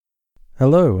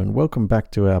Hello and welcome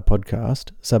back to our podcast,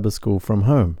 Sabbath School from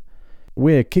Home.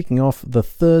 We're kicking off the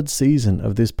third season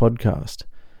of this podcast.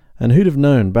 And who'd have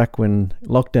known back when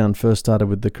lockdown first started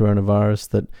with the coronavirus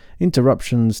that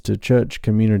interruptions to church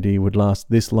community would last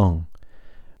this long?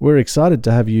 We're excited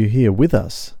to have you here with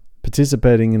us,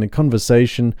 participating in a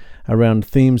conversation around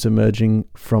themes emerging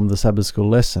from the Sabbath School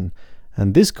lesson.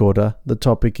 And this quarter, the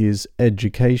topic is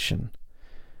education.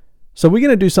 So we're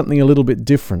going to do something a little bit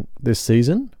different this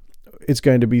season. It's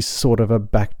going to be sort of a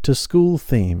back-to-school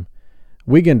theme.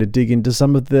 We're going to dig into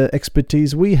some of the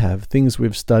expertise we have, things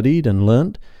we've studied and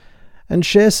learnt, and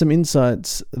share some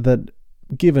insights that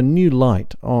give a new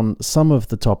light on some of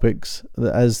the topics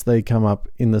as they come up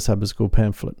in the Sabbath School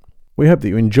pamphlet. We hope that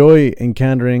you enjoy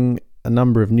encountering a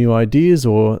number of new ideas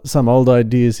or some old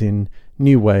ideas in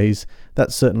new ways.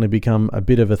 That's certainly become a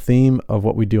bit of a theme of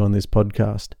what we do on this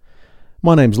podcast.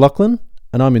 My name's Lachlan,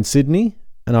 and I'm in Sydney,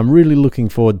 and I'm really looking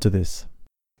forward to this.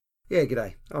 Yeah,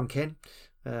 g'day. I'm Ken.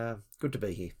 Good to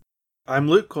be here. I'm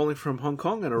Luke, calling from Hong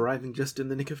Kong and arriving just in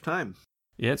the nick of time.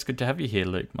 Yeah, it's good to have you here,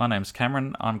 Luke. My name's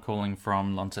Cameron. I'm calling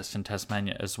from Launceston,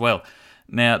 Tasmania as well.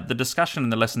 Now, the discussion in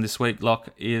the lesson this week, Locke,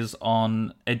 is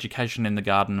on education in the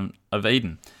Garden of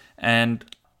Eden. And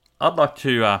I'd like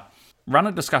to run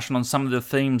a discussion on some of the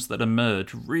themes that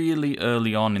emerge really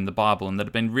early on in the Bible and that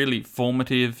have been really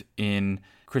formative in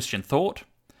Christian thought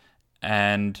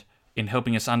and in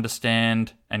helping us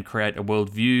understand and create a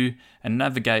worldview and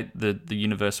navigate the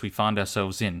universe we find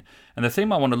ourselves in. And the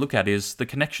theme I want to look at is the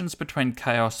connections between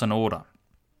chaos and order.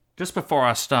 Just before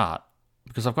I start,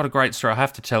 because I've got a great story, I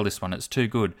have to tell this one, it's too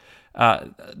good.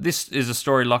 This is a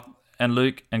story, Locke and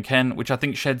Luke and Ken, which I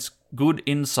think sheds good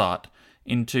insight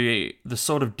into the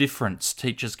sort of difference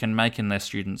teachers can make in their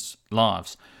students'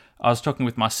 lives. I was talking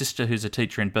with my sister, who's a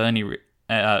teacher in Burnie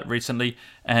recently,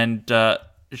 and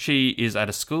she is at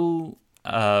a school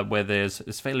where there's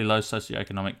this fairly low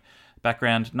socioeconomic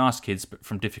background, nice kids, but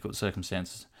from difficult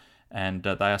circumstances, and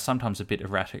they are sometimes a bit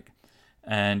erratic.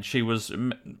 And she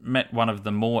met one of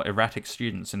the more erratic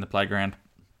students in the playground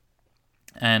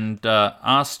and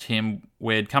asked him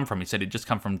where he'd come from. He said he'd just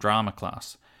come from drama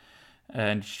class.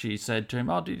 And she said to him,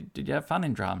 "Oh, did you have fun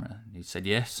in drama?" And he said,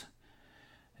 "Yes."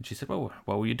 And she said, "Well,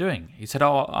 what were you doing?" He said,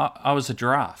 "Oh, I was a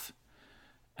giraffe."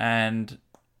 And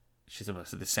she said, "Well,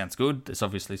 so this sounds good. There's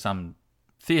obviously some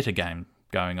theatre game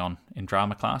going on in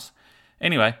drama class."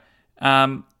 Anyway,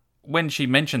 when she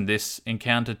mentioned this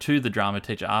encounter to the drama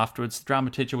teacher afterwards, the drama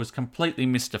teacher was completely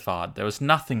mystified. There was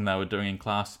nothing they were doing in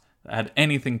class that had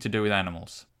anything to do with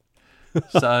animals.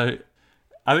 So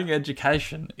I think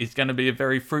education is going to be a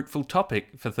very fruitful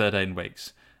topic for 13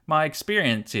 weeks. My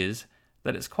experience is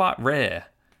that it's quite rare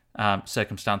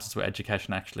circumstances where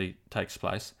education actually takes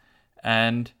place.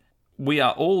 And we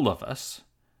are, all of us,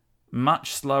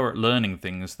 much slower at learning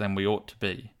things than we ought to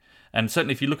be. And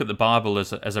certainly if you look at the Bible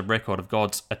as a record of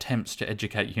God's attempts to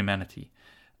educate humanity,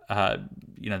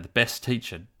 the best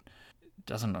teacher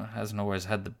hasn't always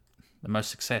had the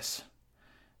most success.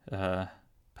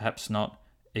 Perhaps not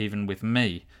even with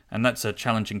me. And that's a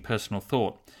challenging personal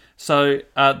thought. So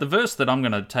the verse that I'm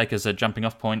going to take as a jumping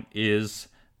off point is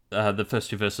the first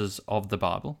two verses of the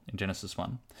Bible in Genesis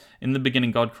 1. "In the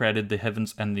beginning God created the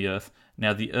heavens and the earth.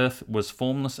 Now the earth was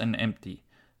formless and empty.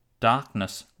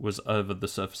 Darkness was over the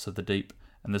surface of the deep,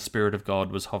 and the Spirit of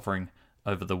God was hovering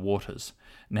over the waters."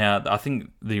 Now, I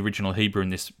think the original Hebrew in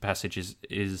this passage is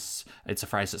it's a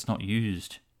phrase that's not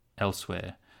used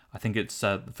elsewhere. I think it's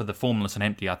for the formless and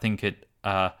empty. I think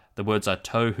the words are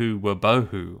tohu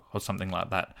wabohu or something like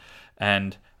that.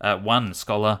 And one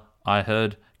scholar I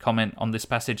heard comment on this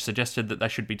passage suggested that they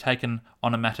should be taken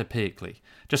onomatopoeically.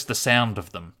 Just the sound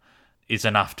of them is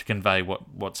enough to convey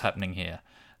what's happening here.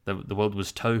 The world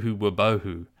was tohu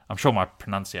wabohu. I'm sure my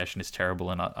pronunciation is terrible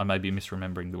and I may be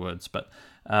misremembering the words, but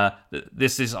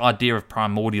this idea of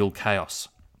primordial chaos.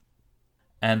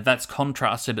 And that's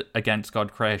contrasted against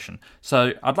God's creation.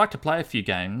 So I'd like to play a few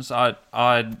games. I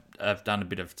have done a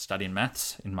bit of study in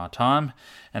maths in my time,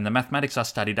 and the mathematics I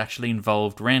studied actually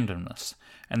involved randomness.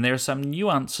 And there are some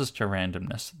nuances to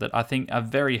randomness that I think are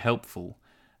very helpful.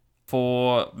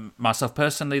 For myself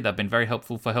personally, they've been very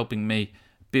helpful for helping me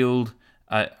build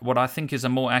what I think is a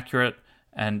more accurate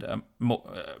and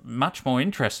much more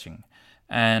interesting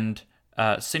and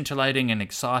scintillating and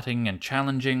exciting and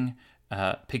challenging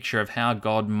picture of how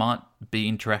God might be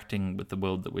interacting with the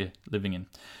world that we're living in.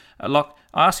 Locke,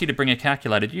 I asked you to bring a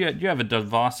calculator. Do you have a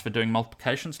device for doing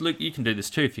multiplications? Luke, you can do this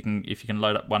too if you can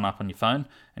load one up on your phone.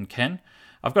 And Ken,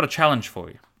 I've got a challenge for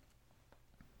you.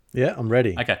 Yeah, I'm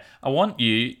ready. Okay, I want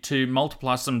you to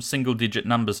multiply some single-digit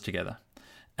numbers together.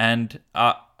 And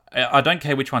I don't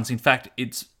care which ones. In fact,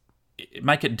 it's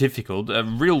make it difficult, a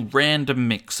real random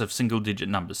mix of single-digit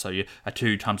numbers. So you a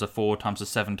 2 times a 4 times a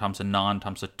 7 times a 9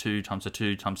 times a 2 times a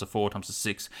 2 times a 4 times a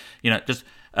 6. Just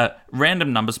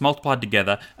random numbers multiplied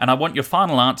together, and I want your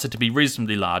final answer to be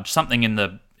reasonably large, something in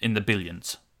the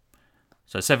billions.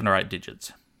 So 7 or 8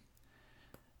 digits.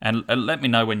 And let me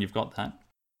know when you've got that.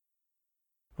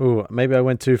 Oh, maybe I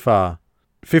went too far.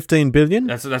 15 billion?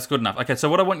 That's good enough. Okay, so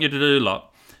what I want you to do,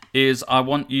 Locke, is I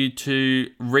want you to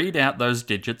read out those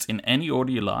digits in any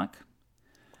order you like.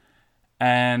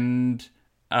 And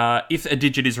if a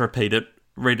digit is repeated,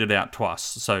 read it out twice.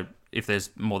 So if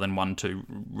there's more than 1, 2,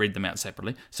 read them out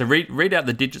separately. So read out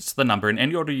the digits of the number in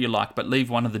any order you like, but leave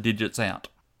one of the digits out.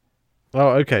 Oh,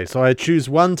 okay. So I choose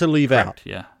one to leave Correct, out.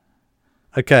 yeah.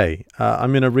 Okay.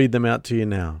 I'm going to read them out to you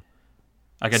now.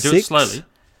 Okay, do 6, it slowly.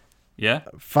 Yeah?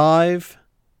 5,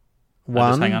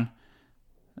 1. Just hang on.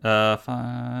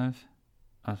 5.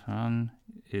 1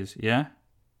 is, yeah?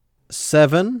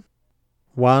 7,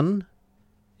 1.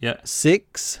 Yeah.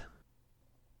 6.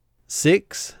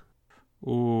 6.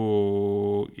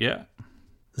 Ooh, yeah.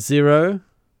 0.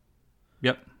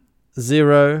 Yep.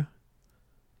 0.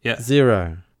 Yeah.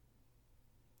 0.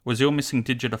 Was your missing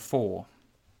digit a 4?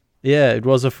 Yeah, it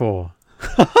was a 4.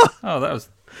 Oh, that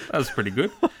was pretty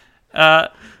good. Has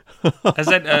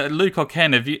that Luke or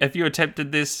Ken? Have you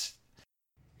attempted this?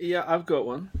 Yeah, I've got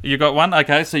one. You got one.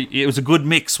 Okay, so it was a good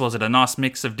mix, was it? A nice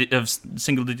mix of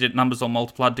single-digit numbers all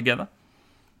multiplied together.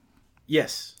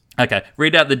 Yes. Okay,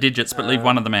 read out the digits, but leave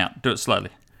one of them out. Do it slowly.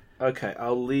 Okay,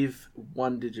 I'll leave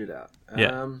one digit out.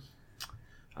 Yeah.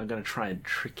 I'm going to try and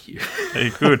trick you.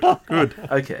 Hey, good.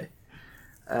 Okay.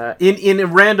 In a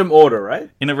random order, right?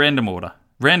 In a random order.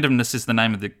 Randomness is the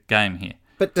name of the game here.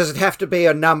 But does it have to be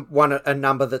a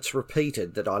number that's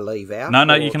repeated that I leave out? No,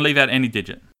 or... you can leave out any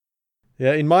digit.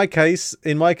 Yeah, in my case,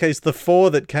 the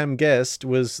 4 that Cam guessed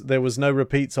there was no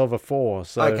repeats of a 4.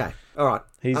 So okay, all right.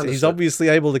 He's obviously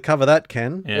able to cover that,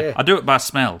 Ken. Yeah. I do it by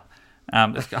smell.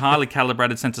 It's a highly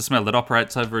calibrated sense of smell that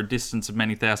operates over a distance of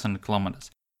many thousand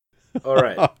kilometres. All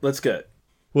right, let's go.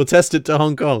 We'll test it to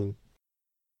Hong Kong.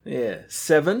 Yeah,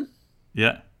 7.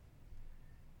 Yeah.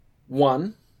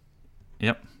 1.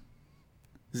 Yep.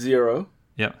 0.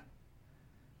 Yep.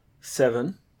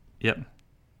 7. Yep.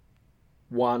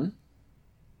 1.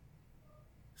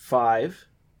 5.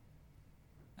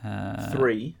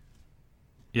 3.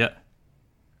 Yep.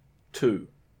 2.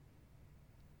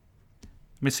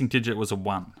 Missing digit was a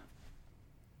 1.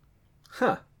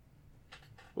 Huh.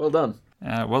 Well done.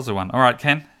 It was a 1. All right,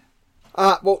 Ken.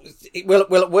 Well, will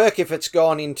it work if it's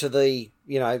gone into the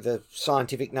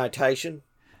scientific notation?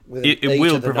 It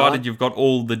will, provided you've got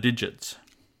all the digits.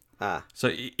 Ah.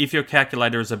 So if your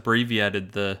calculator has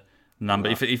abbreviated the number,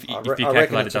 if your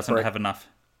calculator doesn't have enough.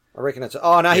 I reckon it's...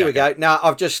 Oh, no, here we go. No,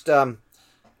 I've just turned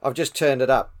it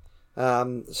up.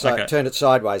 Turned it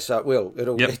sideways, so it will.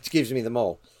 It gives me them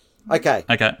all. Okay.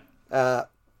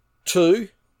 2.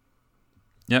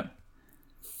 Yep.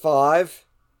 5.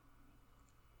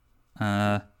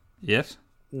 Yes.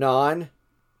 9.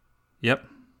 Yep.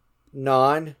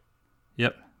 9.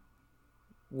 Yep.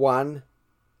 1.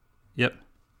 Yep.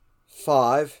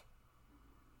 5.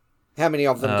 How many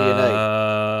of them do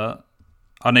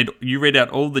you need? You read out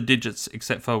all the digits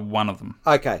except for one of them.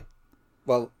 Okay.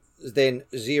 Well, then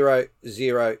 0,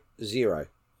 0, 0.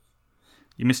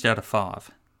 You missed out a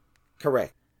 5.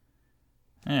 Correct.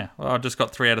 Yeah, well, I just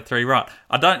got 3 out of 3 right.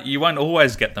 You won't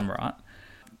always get them right,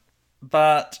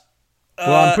 but...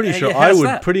 well, I'm pretty sure I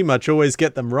would pretty much always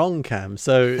get them wrong, Cam,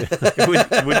 so...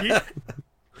 would you?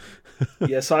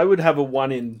 Yes, I would have a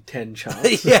 1 in 10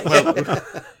 chance.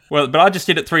 Well, but I just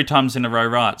did it 3 times in a row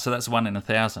right, so that's 1 in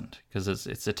 1,000, because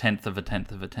it's a tenth of a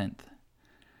tenth of a tenth.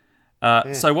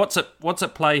 So what's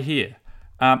at play here?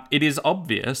 It is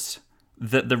obvious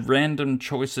that the random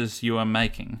choices you are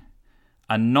making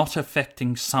are not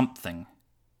affecting something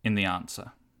in the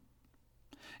answer.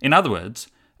 In other words,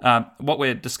 what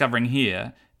we're discovering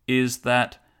here is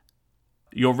that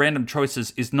your random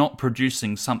choices is not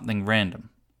producing something random.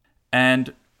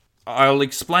 And I'll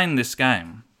explain this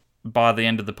game by the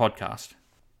end of the podcast.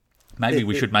 Maybe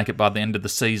we should make it by the end of the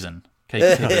season. Keep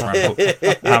everyone hooked.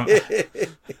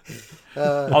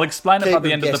 I'll explain it by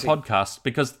the end of the podcast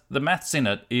because the maths in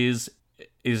it is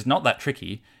not that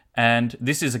tricky, and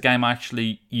this is a game I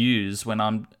actually use when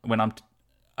I'm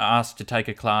asked to take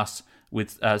a class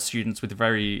with students with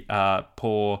very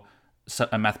poor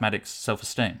mathematics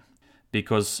self-esteem,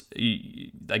 because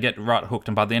they get right hooked,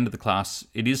 and by the end of the class,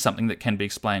 it is something that can be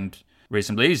explained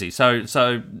reasonably easy.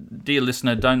 So, dear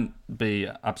listener, don't be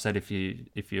upset if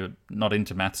you're not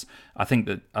into maths. I think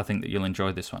that you'll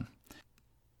enjoy this one.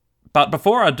 But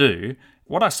before I do,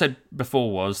 what I said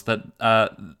before was that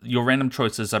your random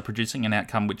choices are producing an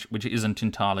outcome which isn't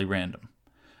entirely random.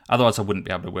 Otherwise, I wouldn't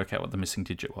be able to work out what the missing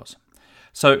digit was.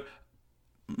 So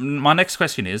my next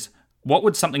question is, what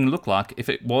would something look like if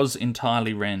it was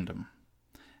entirely random?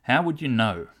 How would you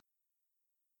know?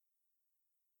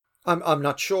 I'm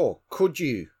not sure. Could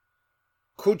you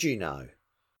know?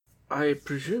 I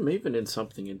presume even in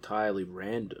something entirely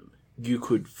random, you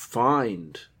could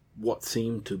find what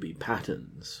seemed to be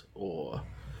patterns or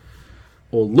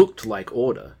looked like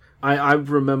order. I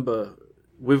remember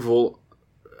we've all,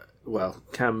 well,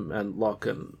 Cam and Locke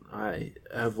and I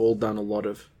have all done a lot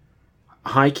of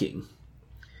hiking,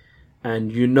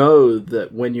 and you know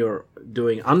that when you're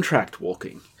doing untracked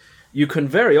walking, you can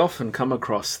very often come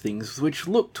across things which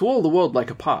look to all the world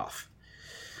like a path.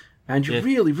 And you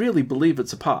really, really believe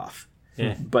it's a path.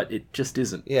 Yeah. But it just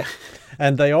isn't. Yeah.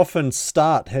 And they often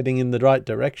start heading in the right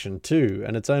direction too.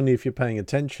 And it's only if you're paying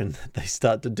attention that they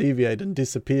start to deviate and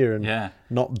disappear and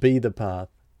not be the path.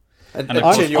 And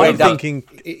you end up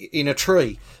in a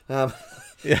tree and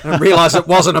realise it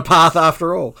wasn't a path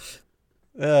after all.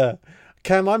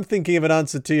 Cam, I'm thinking of an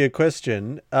answer to your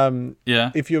question.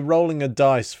 If you're rolling a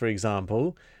dice, for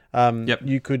example,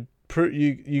 you could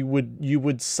you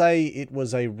would say it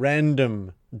was a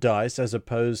random dice as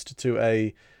opposed to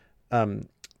a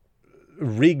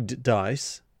rigged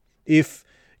dice if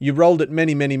you rolled it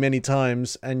many, many, many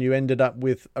times and you ended up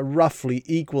with a roughly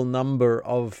equal number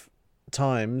of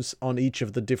times on each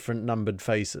of the different numbered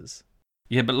faces.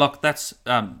 Yeah, but Locke,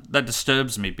 that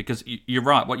disturbs me because you're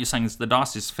right. What you're saying is the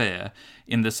dice is fair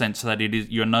in the sense that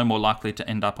you're no more likely to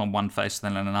end up on one face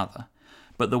than on another.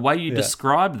 But the way you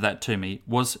described that to me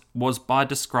was by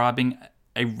describing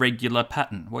a regular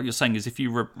pattern. What you're saying is if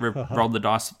you roll the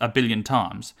dice 1 billion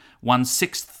times,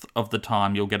 1/6 of the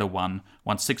time you'll get a 1,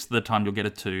 1/6 of the time you'll get a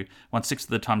 2, 1/6 of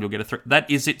the time you'll get a 3.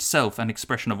 That is itself an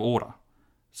expression of order,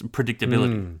 some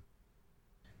predictability.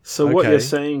 So what you're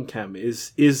saying, Cam,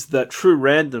 is that true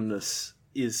randomness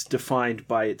is defined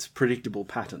by its predictable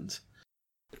patterns.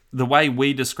 The way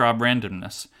we describe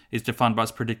randomness is defined by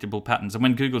its predictable patterns. And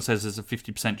when Google says there's a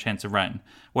 50% chance of rain,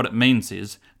 what it means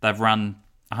is they've run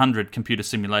 100 computer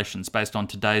simulations based on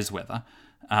today's weather,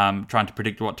 trying to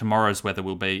predict what tomorrow's weather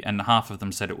will be, and half of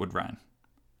them said it would rain.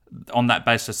 On that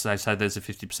basis, they say there's a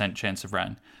 50% chance of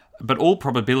rain. But all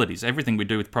probabilities, everything we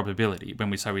do with probability, when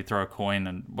we say we throw a coin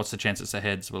and what's the chance it's a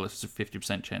heads, well, it's a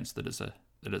 50% chance that it's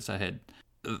a head.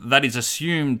 That is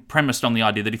assumed, premised on the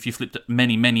idea that if you flipped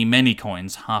many, many, many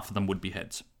coins, half of them would be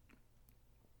heads.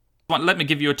 Let me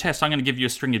give you a test. I'm going to give you a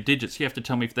string of digits. You have to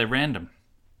tell me if they're random.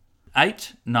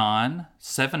 8, 9,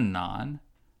 7, 9,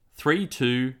 3,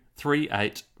 2, 3,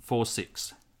 8, 4,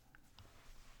 6.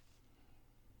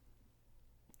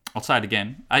 I'll say it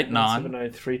again. 8, 9, 7,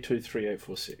 9, 3, 2, 3, 8,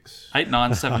 4, 6. 8,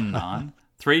 9, 7, 9,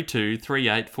 3, 2, 3,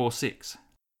 8, 4, 6.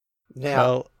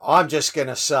 Now, I'm just going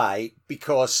to say,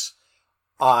 because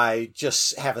I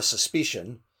just have a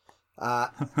suspicion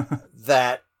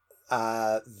that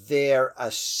they're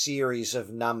a series of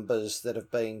numbers that have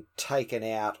been taken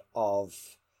out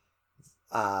of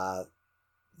the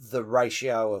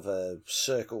ratio of a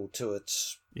circle to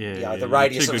its the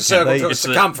radius of a circle to its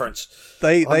circumference.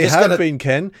 They have been,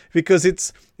 Ken, because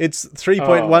it's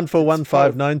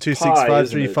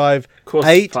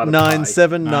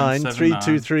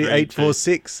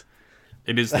 3.14159265335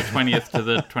 It is the 20th to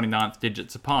the 29th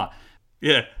digits of pi.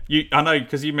 Yeah, I know,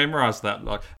 because you memorised that.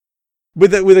 Like,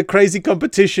 With a crazy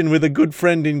competition with a good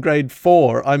friend in grade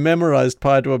 4, I memorised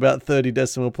pi to about 30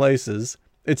 decimal places.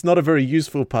 It's not a very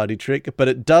useful party trick, but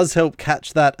it does help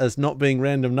catch that as not being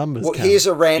random numbers. Well, here's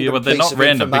a random piece of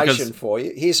information for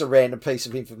you. Here's a random piece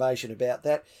of information about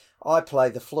that. I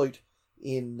play the flute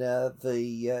in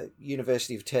the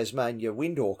University of Tasmania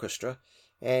Wind Orchestra,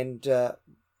 and I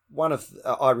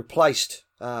replaced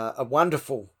a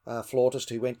wonderful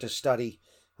flautist who went to study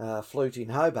flute in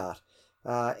Hobart,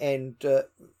 and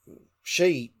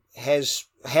she has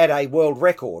had a world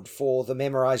record for the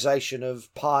memorisation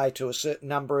of pi to a certain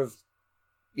number of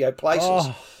places.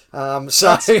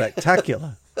 That's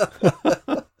spectacular.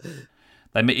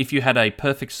 If you had a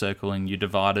perfect circle and you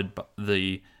divided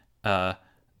the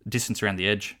distance around the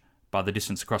edge by the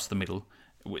distance across the middle,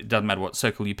 it doesn't matter what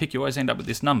circle you pick, you always end up with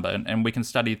this number, and we can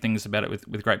study things about it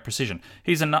with great precision.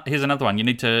 Here's another one. You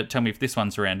need to tell me if this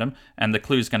one's random, and the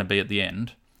clue's going to be at the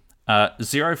end.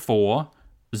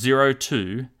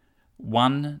 0402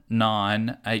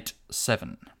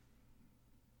 1987.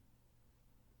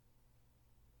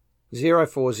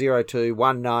 0402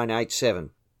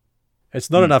 1987. It's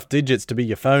not enough digits to be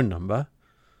your phone number.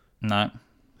 No.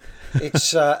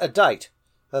 It's a date.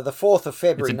 The 4th of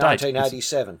February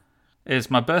 1987. It's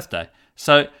my birthday.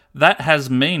 So that has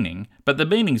meaning, but the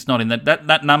meaning's not in that.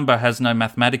 That number has no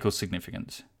mathematical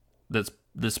significance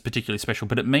that's particularly special,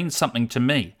 but it means something to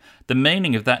me. The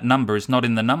meaning of that number is not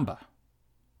in the number.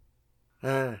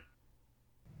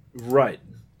 Right.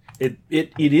 It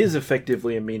is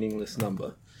effectively a meaningless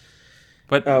number.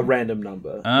 But a random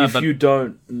number. If you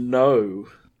don't know.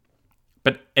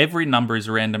 But every number is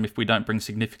random if we don't bring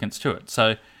significance to it.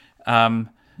 So,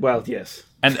 well, yes.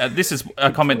 And this is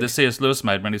a comment that C.S. Lewis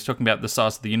made when he was talking about the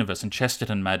size of the universe, and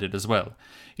Chesterton made it as well.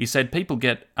 He said people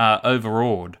get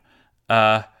overawed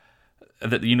that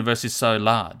the universe is so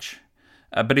large.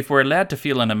 But if we're allowed to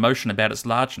feel an emotion about its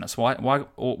largeness, why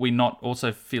ought we not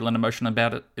also feel an emotion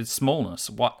about its smallness?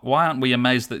 Why aren't we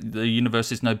amazed that the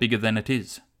universe is no bigger than it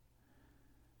is?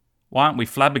 Why aren't we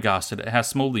flabbergasted at how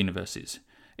small the universe is?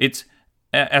 It's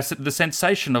the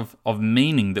sensation of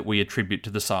meaning that we attribute to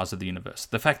the size of the universe,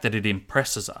 the fact that it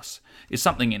impresses us, is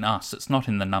something in us. It's not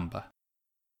in the number.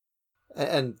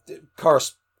 And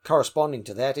corresponding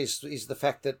to that is the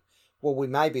fact that, well, we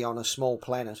may be on a small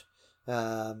planet,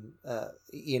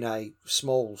 in a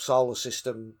small solar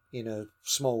system, in a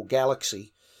small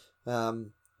galaxy,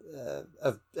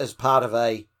 as part of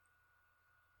a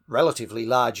relatively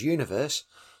large universe,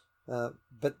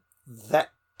 but that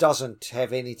doesn't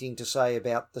have anything to say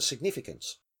about the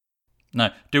significance. No.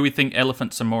 Do we think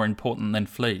elephants are more important than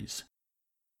fleas?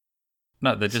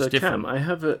 No, they're just different. Cam, I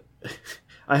have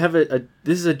a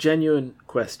this is a genuine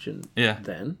question. Yeah.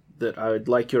 Then that I would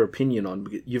like your opinion on,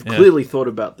 because you've clearly thought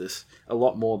about this a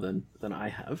lot more than I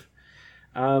have.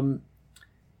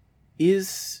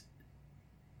 Is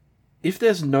if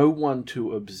there's no one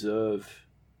to observe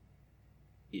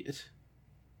it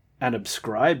and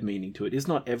ascribe meaning to it, is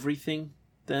not everything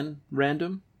then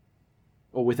random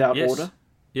or without order?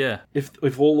 Yeah.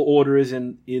 If all the order is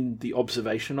in the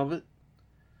observation of it,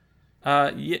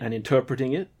 and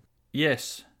interpreting it.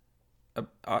 Yes.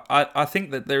 I think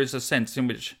that there is a sense in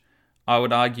which I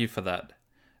would argue for that.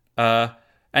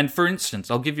 And for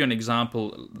instance, I'll give you an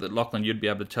example that Lachlan, you'd be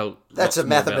able to tell. That's a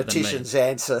mathematician's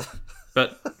answer.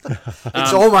 But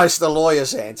it's almost the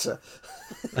lawyer's answer.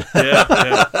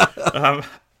 Yeah.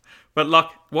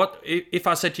 But if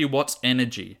I said to you, what's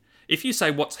energy? If you say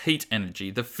what's heat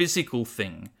energy, the physical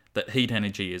thing that heat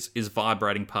energy is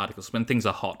vibrating particles. When things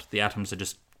are hot, the atoms are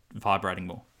just vibrating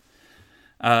more.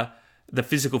 The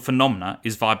physical phenomena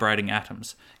is vibrating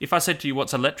atoms. If I said to you,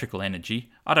 what's electrical energy?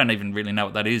 I don't even really know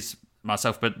what that is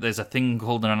myself, but there's a thing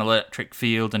called an electric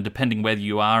field, and depending whether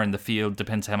you are in the field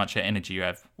depends how much energy you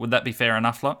have. Would that be fair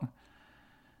enough, Locke?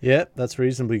 Yeah, that's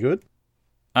reasonably good.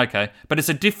 Okay, but it's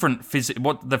a different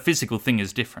what the physical thing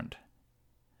is different.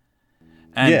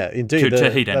 And yeah, indeed.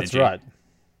 To heat energy. That's right.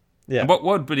 Yeah. And what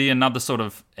would be another sort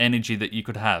of energy that you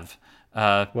could have?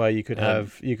 Well, you could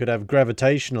have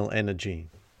gravitational energy.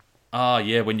 Oh,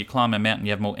 yeah, when you climb a mountain,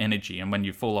 you have more energy, and when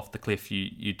you fall off the cliff,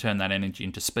 you turn that energy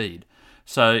into speed.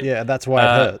 So yeah, that's why it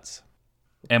hurts.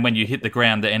 And when you hit the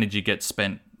ground, the energy gets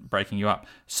spent breaking you up.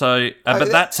 So, but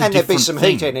that's a different thing. And there'd be some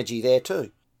heat energy there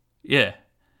too. Yeah,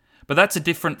 but that's a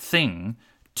different thing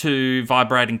to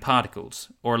vibrating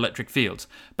particles or electric fields.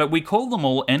 But we call them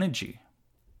all energy,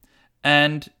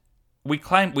 and we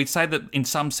say that in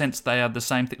some sense they are the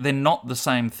same thing. They're not the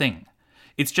same thing.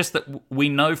 It's just that we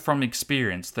know from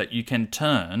experience that you can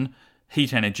turn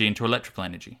heat energy into electrical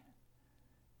energy.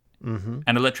 Mm-hmm.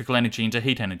 And electrical energy into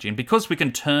heat energy. And because we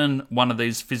can turn one of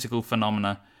these physical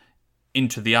phenomena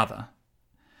into the other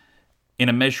in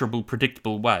a measurable,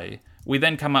 predictable way, we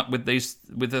then come up with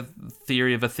a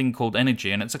theory of a thing called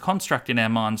energy. And it's a construct in our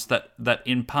minds that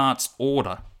imparts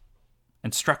order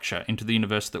and structure into the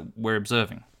universe that we're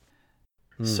observing.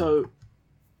 So,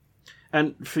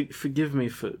 and forgive me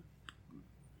for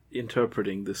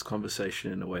interpreting this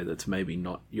conversation in a way that's maybe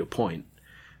not your point,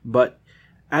 but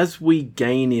as we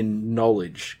gain in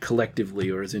knowledge collectively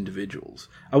or as individuals,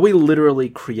 are we literally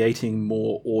creating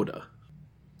more order?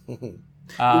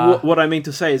 What I mean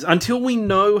to say is, until we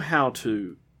know how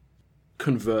to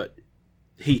convert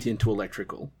heat into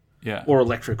electrical, or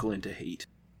electrical into heat,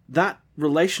 that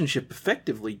relationship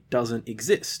effectively doesn't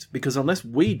exist, because unless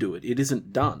we do it, it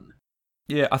isn't done.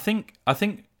 Yeah, I think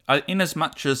in as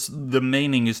much as the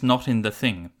meaning is not in the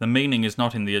thing, the meaning is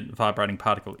not in the vibrating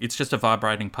particle, it's just a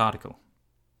vibrating particle.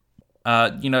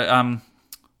 Rabbi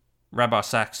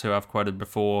Sachs, who I've quoted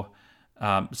before,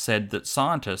 said that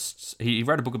scientists, he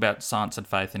wrote a book about science and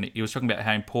faith, and he was talking about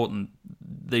how important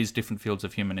these different fields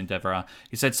of human endeavour are.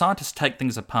 He said scientists take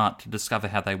things apart to discover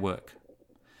how they work,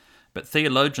 but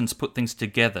theologians put things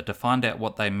together to find out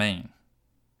what they mean,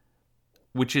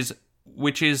 which is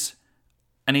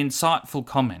an insightful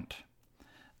comment.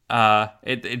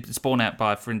 It's borne out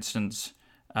by, for instance,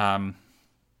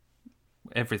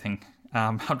 everything.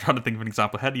 I'm trying to think of an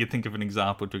example. How do you think of an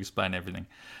example to explain everything?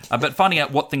 But finding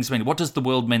out what things mean. What does the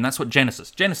world mean? That's what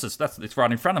Genesis. It's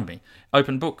right in front of me.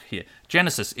 Open book here.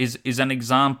 Genesis is an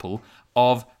example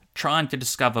of trying to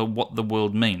discover what the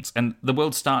world means. And the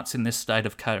world starts in this state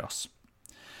of chaos.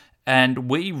 And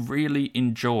we really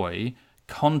enjoy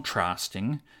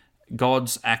contrasting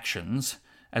God's actions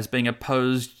as being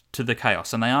opposed to the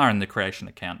chaos. And they are in the creation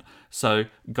account. So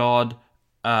God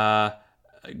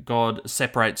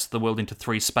separates the world into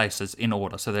three spaces in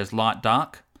order. So there's light,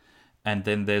 dark, and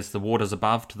then there's the waters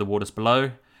above to the waters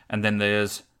below, and then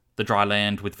there's the dry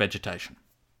land with vegetation.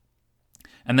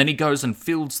 And then he goes and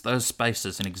fills those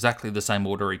spaces in exactly the same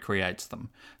order he creates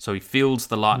them. So he fills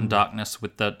the light and darkness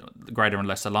with the greater and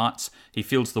lesser lights. He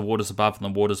fills the waters above and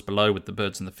the waters below with the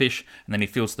birds and the fish, and then he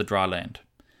fills the dry land.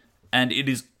 And it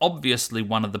is obviously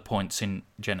one of the points in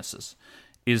Genesis,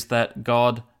 is that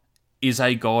God is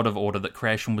a God of order, that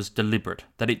creation was deliberate,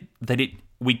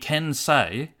 we can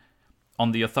say,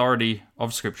 on the authority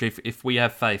of Scripture, if we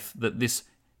have faith that this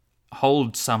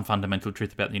holds some fundamental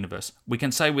truth about the universe, we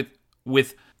can say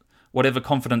with whatever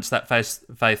confidence that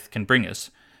faith can bring us,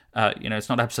 it's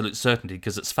not absolute certainty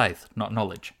because it's faith, not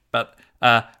knowledge, but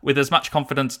with as much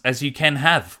confidence as you can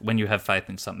have when you have faith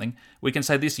in something, we can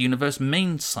say this universe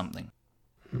means something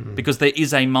because there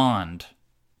is a mind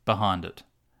behind it.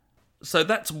 So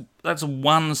that's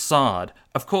one side.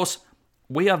 Of course,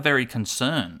 we are very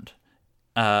concerned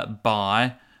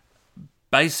by,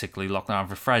 basically, like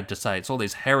I'm afraid to say, it's all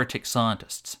these heretic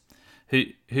scientists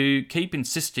who keep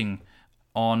insisting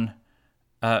on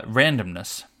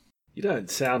randomness. You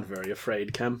don't sound very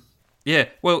afraid, Cam. Yeah,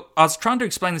 well, I was trying to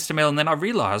explain this to Mel, and then I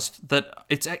realised that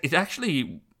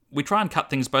we try and cut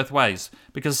things both ways,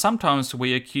 because sometimes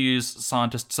we accuse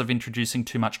scientists of introducing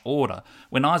too much order.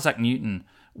 When Isaac Newton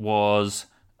was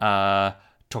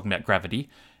talking about gravity,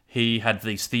 he had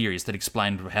these theories that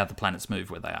explained how the planets move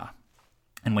where they are.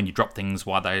 And when you drop things,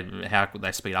 how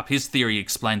they speed up. His theory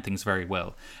explained things very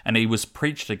well. And he was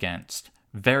preached against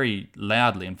very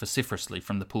loudly and vociferously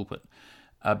from the pulpit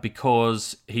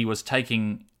because he was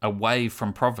taking away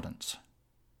from providence.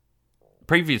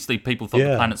 Previously, people thought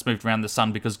the planets moved around the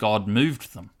sun because God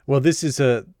moved them. Well, this is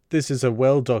a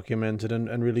well-documented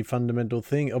and really fundamental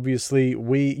thing. Obviously,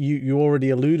 you already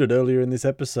alluded earlier in this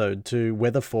episode to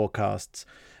weather forecasts.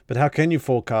 But how can you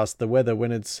forecast the weather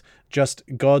when it's just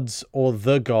God's or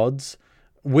the gods'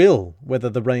 will, whether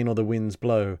the rain or the winds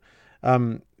blow?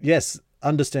 Yes,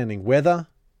 understanding weather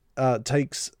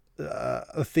takes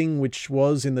a thing which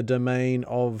was in the domain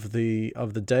of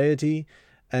the deity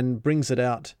and brings it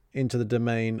out into the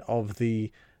domain of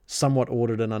the somewhat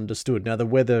ordered and understood. Now, the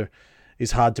weather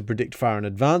is hard to predict far in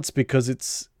advance because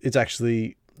it's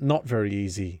actually not very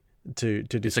easy to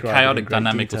describe. It's a chaotic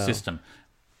dynamical system.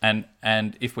 And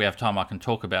if we have time, I can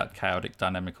talk about chaotic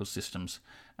dynamical systems.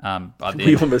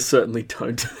 We almost certainly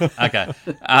don't. Okay.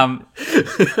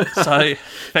 So,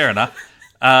 fair enough.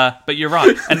 But you're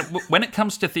right. And when it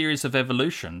comes to theories of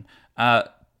evolution,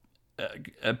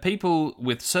 people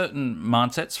with certain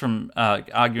mindsets, from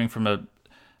arguing from a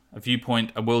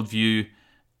viewpoint, a worldview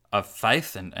of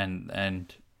faith and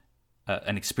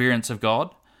an experience of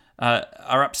God,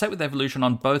 are upset with evolution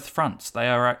on both fronts. They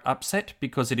are upset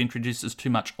because it introduces too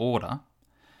much order.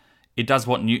 It does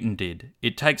what Newton did.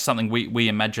 It takes something we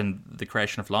imagine, the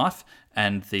creation of life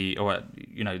and the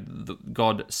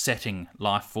God setting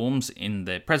life forms in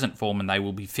their present form, and they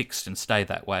will be fixed and stay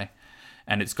that way.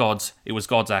 And it was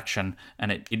God's action,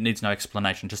 and it needs no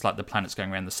explanation, just like the planets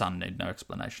going around the sun need no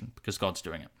explanation because God's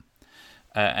doing it.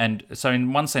 And so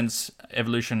in one sense,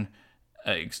 evolution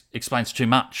explains too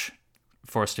much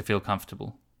for us to feel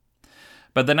comfortable.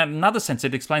 But then in another sense,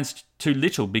 it explains too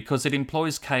little because it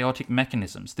employs chaotic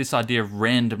mechanisms. This idea of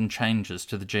random changes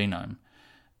to the genome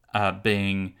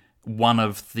being one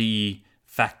of the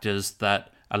factors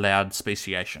that allowed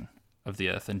speciation of the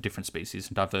Earth and different species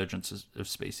and divergences of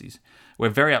species. We're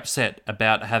very upset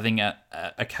about having a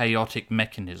chaotic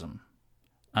mechanism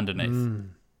underneath.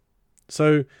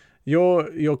 So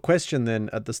your question then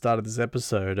at the start of this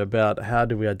episode about how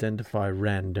do we identify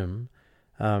random,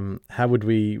 how would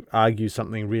we argue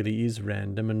something really is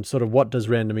random, and sort of what does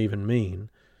random even mean,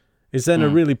 is then a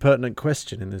really pertinent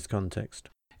question in this context.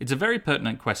 It's a very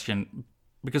pertinent question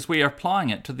because we are applying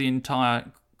it to the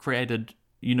entire created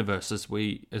universe as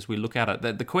we look at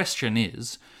it. The question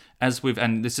is,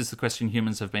 and this is the question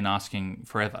humans have been asking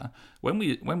forever, when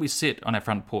we sit on our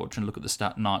front porch and look at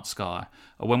the night sky,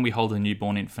 or when we hold a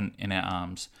newborn infant in our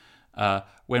arms,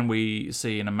 when we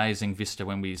see an amazing vista,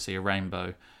 when we see a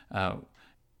rainbow,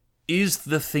 is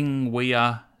the thing we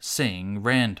are seeing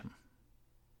random?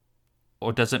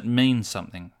 or does it mean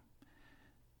something?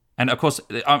 And of course,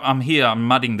 I'm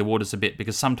muddying the waters a bit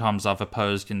because sometimes I've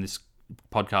opposed in this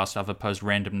podcast,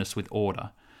 randomness with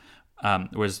order,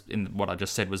 whereas in what I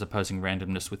just said was opposing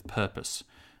randomness with purpose,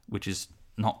 which is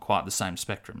not quite the same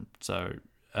spectrum. So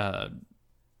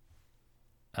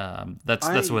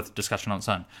that's worth discussion on its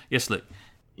own. Yes, Luke.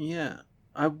 Yeah,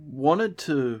 I wanted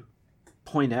to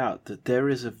point out that there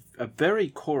is a very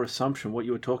core assumption, what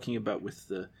you were talking about with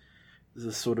the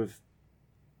sort of,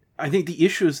 I think the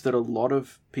issues that a lot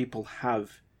of people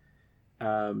have,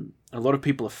 a lot of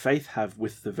people of faith have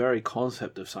with the very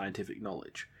concept of scientific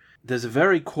knowledge. There's a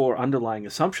very core underlying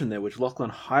assumption there, which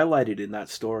Lachlan highlighted in that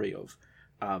story of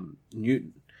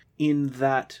Newton, in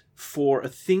that for a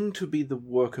thing to be the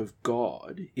work of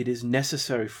God, it is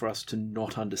necessary for us to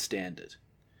not understand it.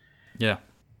 Yeah.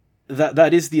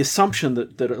 That is the assumption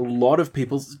that a lot of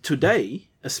people today,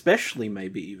 especially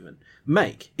maybe even,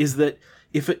 make, is that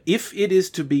if it is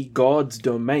to be God's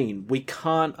domain, we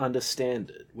can't understand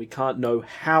it. We can't know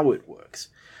how it works.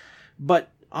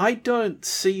 But I don't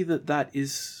see that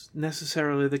is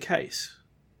necessarily the case.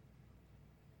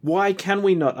 Why can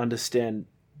we not understand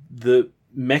the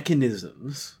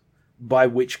mechanisms by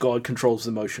which God controls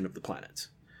the motion of the planets?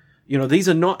 These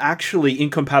are not actually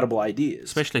incompatible ideas.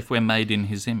 Especially if we're made in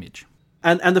his image.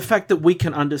 And the fact that we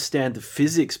can understand the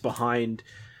physics behind,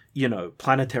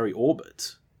 planetary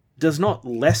orbits does not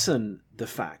lessen the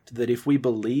fact that if we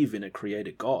believe in a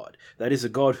creator God, that is a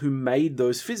God who made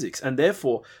those physics, and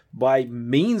therefore, by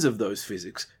means of those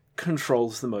physics,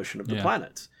 controls the motion of the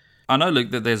planets. I know,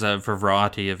 Luke, that there's a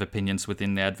variety of opinions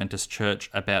within the Adventist Church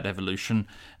about evolution,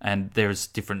 and there's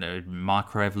different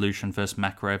microevolution versus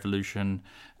macroevolution.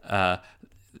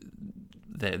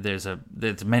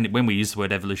 There's many. When we use the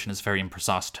word evolution, it's a very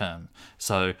imprecise term.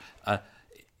 So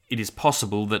it is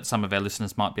possible that some of our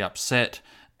listeners might be upset.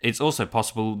 It's also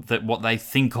possible that what they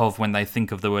think of when they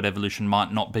think of the word evolution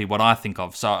might not be what I think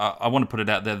of. So I want to put it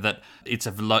out there that it's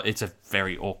a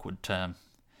very awkward term.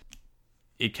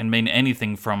 It can mean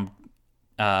anything from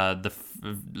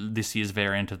this year's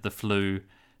variant of the flu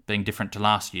being different to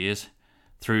last year's,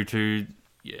 through to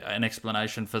an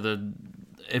explanation for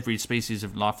every species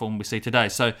of life form we see today.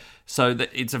 So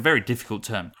it's a very difficult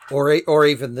term. Or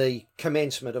even the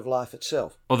commencement of life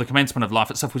itself. Or the commencement of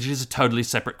life itself, which is a totally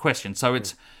separate question. So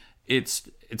it's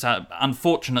an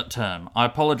unfortunate term. I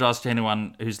apologise to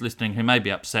anyone who's listening who may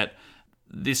be upset.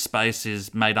 This space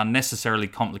is made unnecessarily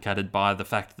complicated by the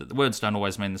fact that the words don't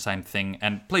always mean the same thing.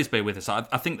 And please bear with us. I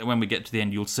think that when we get to the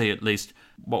end, you'll see at least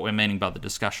what we're meaning by the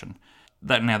discussion.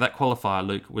 That qualifier,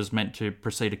 Luke, was meant to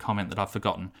precede a comment that I've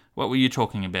forgotten. What were you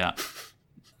talking about?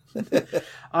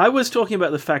 I was talking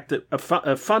about the fact that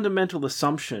a fundamental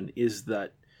assumption is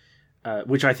that,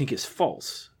 which I think is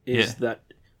false, is that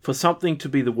for something to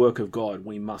be the work of God,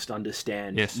 we must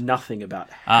understand nothing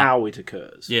about how it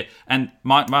occurs. Yeah, and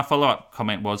my follow-up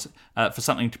comment was, for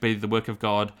something to be the work of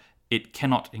God, it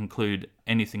cannot include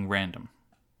anything random.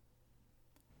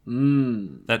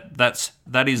 That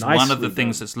is nicely one of the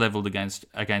things that's leveled against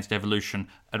evolution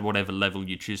at whatever level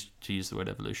you choose to use the word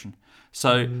evolution.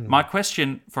 So my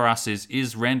question for us is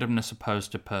randomness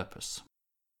opposed to purpose?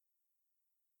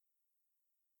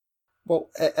 Well,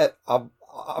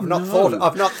 I've not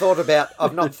thought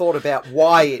about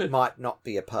why it might not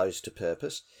be opposed to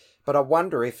purpose, but I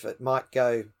wonder if it might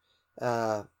go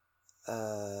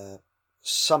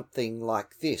something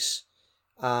like this.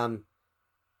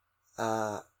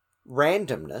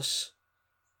 Randomness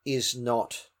is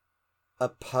not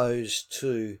opposed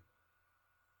to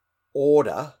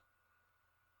order,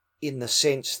 in the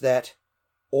sense that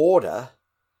order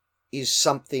is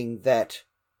something that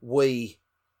we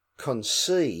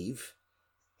conceive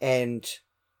and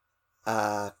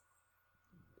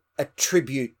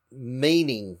attribute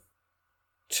meaning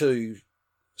to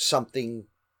something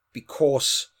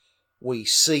because we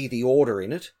see the order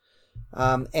in it.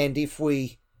 And if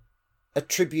we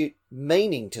attribute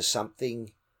meaning to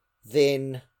something,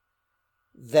 then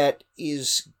that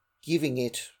is giving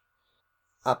it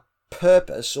a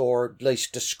purpose, or at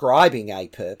least describing a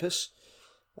purpose.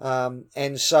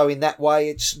 And so in that way,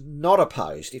 it's not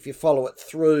opposed. If you follow it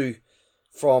through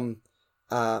from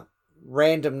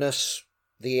randomness,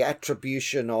 the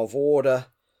attribution of order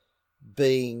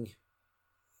being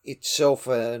itself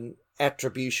an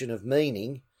attribution of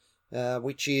meaning,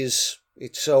 which is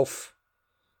itself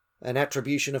an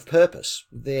attribution of purpose,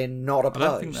 they're not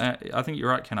opposed. I think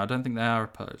you're right, Ken. I don't think they are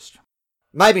opposed.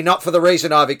 Maybe not for the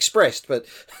reason I've expressed, but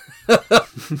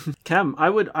Cam,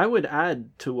 I would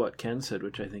add to what Ken said,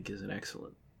 which I think is an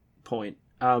excellent point,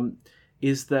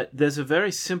 is that there's a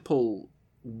very simple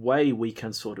way we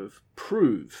can sort of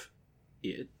prove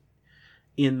it,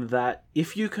 in that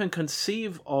if you can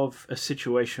conceive of a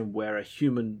situation where a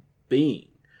human being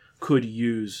could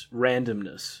use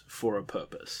randomness for a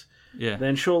purpose,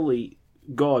 then surely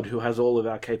God, who has all of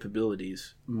our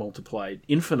capabilities multiplied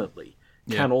infinitely,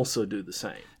 can also do the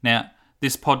same. Now,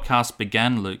 this podcast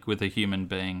began, Luke, with a human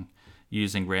being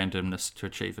using randomness to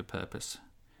achieve a purpose.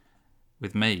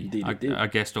 With me, I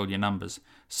guessed all your numbers.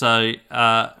 So,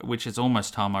 which is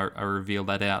almost time I reveal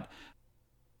that out.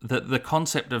 The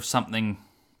concept of something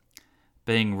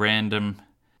being random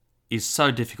is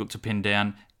so difficult to pin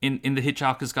down. In The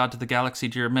Hitchhiker's Guide to the Galaxy,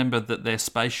 do you remember that their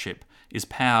spaceship is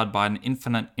powered by an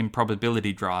infinite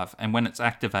improbability drive, and when it's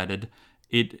activated,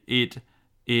 it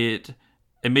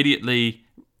immediately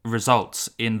results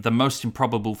in the most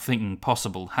improbable thing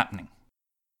possible happening?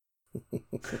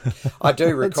 I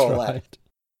do recall that.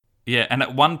 Yeah, and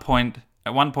at one point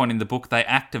in the book, they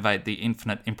activate the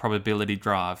infinite improbability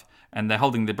drive, and they're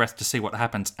holding their breath to see what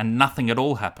happens, and nothing at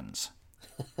all happens,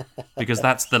 because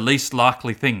that's the least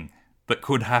likely thing that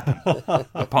could happen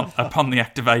upon the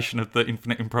activation of the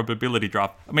infinite improbability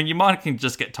drive. I mean, you might can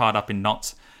just get tied up in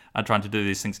knots trying to do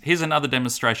these things. Here's another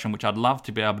demonstration which I'd love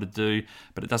to be able to do,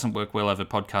 but it doesn't work well over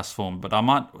podcast form. But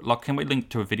can we link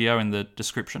to a video in the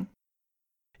description?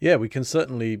 Yeah, we can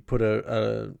certainly put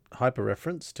a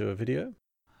hyper-reference to a video.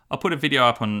 I'll put a video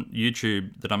up on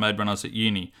YouTube that I made when I was at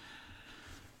uni.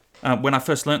 When I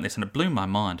first learnt this, and it blew my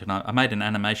mind, and I made an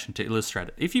animation to illustrate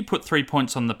it. If you put 3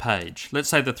 points on the page, let's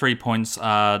say the 3 points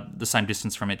are the same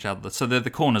distance from each other, so they're the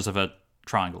corners of a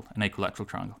triangle, an equilateral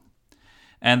triangle.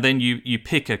 And then you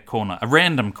pick a corner, a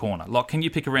random corner. Locke, can you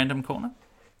pick a random corner?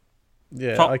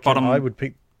 Yeah, Top, bottom. I would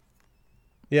pick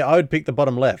the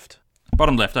bottom left.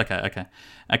 Bottom left, okay.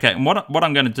 And what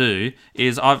I'm going to do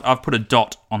is I've put a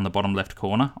dot on the bottom left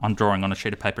corner. I'm drawing on a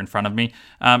sheet of paper in front of me.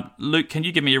 Luke, can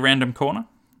you give me a random corner?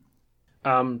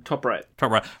 Top right.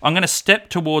 Top right. I'm going to step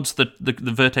towards the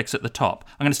vertex at the top.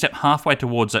 I'm going to step halfway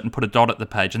towards it and put a dot at the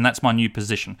page, and that's my new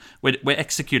position. We're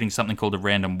executing something called a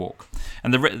random walk.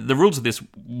 And the rules of this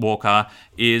walk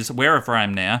is wherever I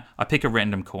am now, I pick a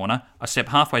random corner, I step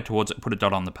halfway towards it and put a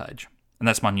dot on the page. And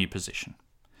that's my new position.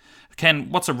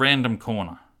 Ken, what's a random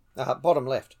corner? Bottom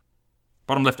left.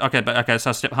 Bottom left. Okay. So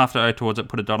I step halfway towards it,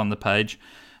 put a dot on the page.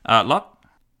 Locke?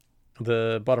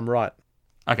 The bottom right.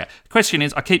 Okay. The question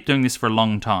is, I keep doing this for a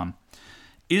long time.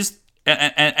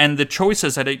 And the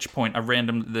choices at each point are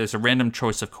random. There's a random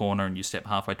choice of corner, and you step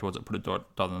halfway towards it, put a dot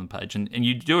on the page, and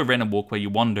you do a random walk where you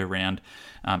wander around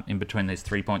in between these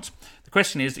 3 points. The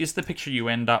question is the picture you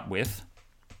end up with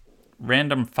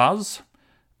random fuzz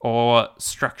or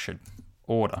structured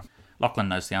order? Lachlan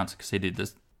knows the answer because he did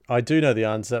this. I do know the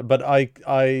answer, but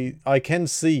I can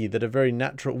see that a very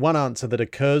natural one answer that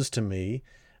occurs to me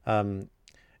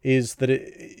is that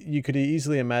you could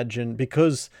easily imagine,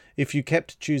 because if you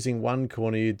kept choosing one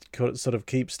corner, you'd sort of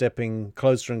keep stepping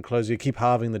closer and closer. You keep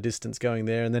halving the distance going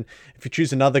there, and then if you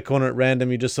choose another corner at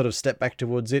random, you just sort of step back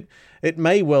towards it. It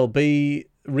may well be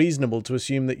reasonable to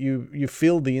assume that you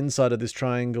fill the inside of this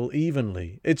triangle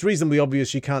evenly. It's reasonably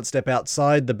obvious you can't step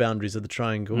outside the boundaries of the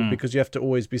triangle because you have to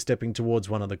always be stepping towards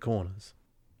one of the corners.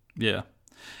 Yeah.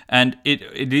 And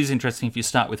it is interesting, if you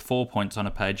start with 4 points on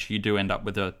a page, you do end up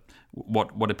with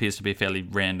what appears to be a fairly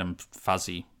random,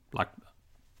 fuzzy, like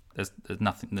there's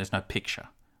no picture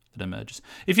that emerges.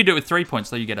 If you do it with 3 points,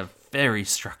 though, you get a very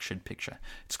structured picture.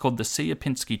 It's called the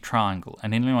Sierpinski triangle,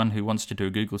 and anyone who wants to do a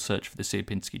Google search for the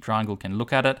Sierpinski triangle can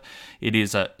look at it.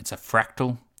 It's a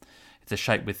fractal. It's a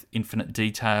shape with infinite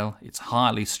detail. It's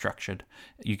highly structured.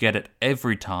 You get it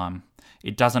every time.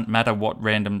 It doesn't matter what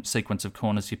random sequence of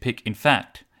corners you pick. In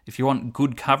fact, if you want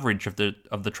good coverage of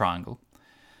the triangle,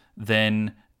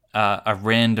 then a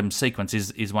random sequence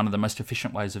is one of the most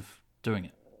efficient ways of doing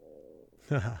it.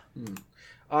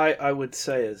 I would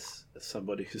say, as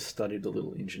somebody who's studied a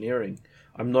little engineering,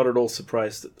 I'm not at all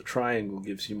surprised that the triangle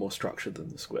gives you more structure than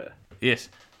the square. Yes.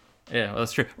 Yeah, well,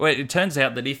 that's true. Well, it turns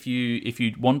out that if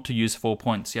you want to use 4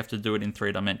 points, you have to do it in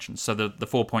 3 dimensions. So the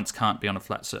 4 points can't be on a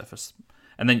flat surface.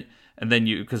 And then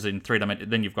you, because in 3 dimensions,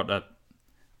 then you've got a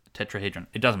tetrahedron.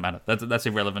 It doesn't matter. That's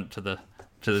irrelevant to the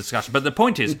discussion. But the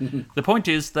point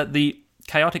is that the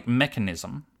chaotic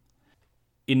mechanism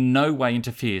in no way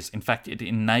interferes. In fact, it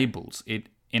enables, it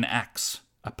enacts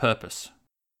a purpose.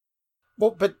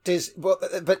 Well,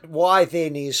 but why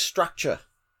then is structure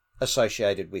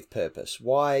associated with purpose?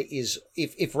 Why is,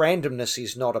 if randomness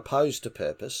is not opposed to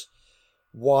purpose,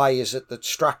 why is it that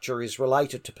structure is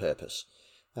related to purpose?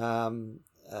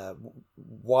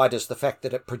 Why does the fact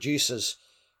that it produces,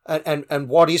 and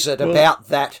what is it about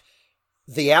that,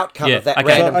 the outcome of that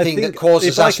random thing that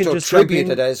causes us to attribute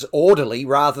it as orderly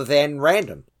rather than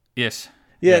random? Yes.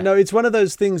 Yeah, no, it's one of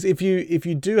those things. If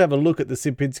you do have a look at the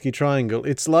Sierpinski triangle,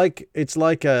 it's like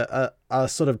a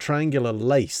sort of triangular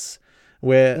lace,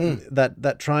 where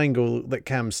that triangle that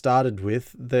Cam started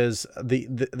with, there's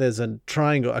a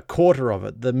triangle, a quarter of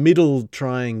it, the middle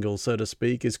triangle, so to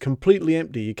speak, is completely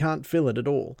empty. You can't fill it at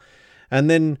all, and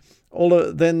then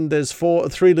there's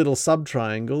three little sub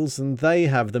triangles, and they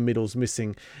have the middles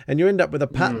missing, and you end up with a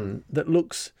pattern that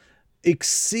looks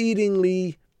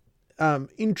exceedingly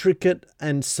intricate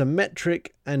and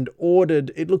symmetric and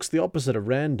ordered. It looks the opposite of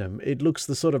random. It looks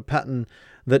the sort of pattern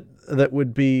that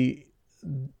would be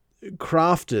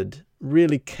crafted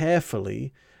really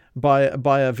carefully by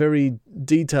a very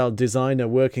detailed designer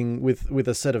working with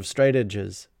a set of straight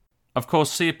edges. Of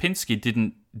course, Sierpinski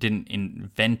didn't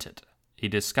invent it. He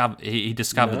discovered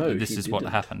that this is what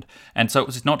happened. And so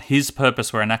it's not his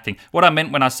purpose we're enacting. What I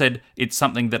meant when I said it's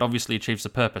something that obviously achieves a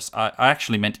purpose, I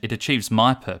actually meant it achieves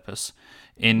my purpose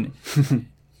in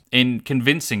in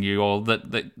convincing you all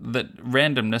that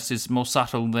randomness is more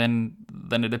subtle than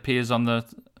it appears on the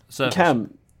surface.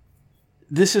 Cam,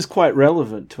 this is quite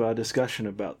relevant to our discussion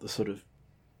about the sort of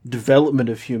development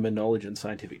of human knowledge and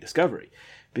scientific discovery,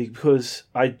 because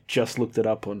I just looked it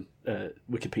up on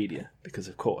Wikipedia, because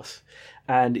of course.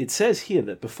 And it says here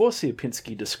that before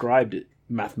Sierpinski described it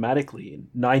mathematically in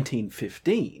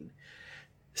 1915,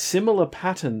 similar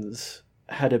patterns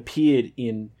had appeared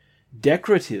in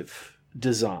decorative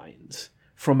designs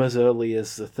from as early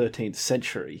as the 13th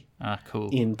century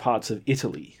in parts of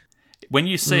Italy. When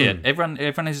you see it, everyone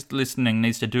who's listening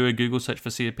needs to do a Google search for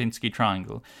Sierpinski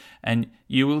triangle, and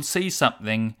you will see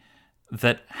something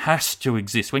that has to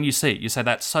exist. When you see it, you say,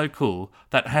 that's so cool.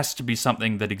 That has to be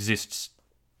something that exists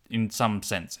in some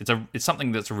sense. It's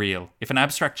something that's real. If an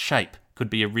abstract shape could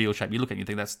be a real shape, you look at it and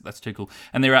you think that's too cool.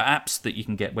 And there are apps that you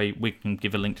can get where we can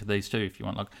give a link to these too if you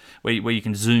want, like where you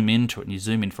can zoom into it and you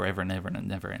zoom in forever and ever and it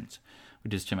never ends,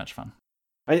 which is too much fun.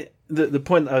 The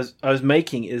point I was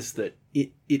making is that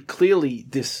it clearly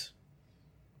this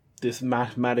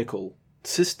mathematical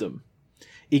system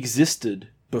existed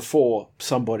before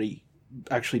somebody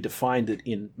actually defined it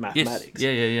in mathematics.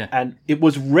 Yes. Yeah. And it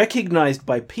was recognized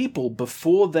by people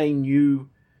before they knew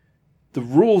the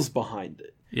rules behind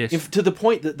it. Yes. To the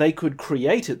point that they could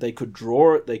create it, they could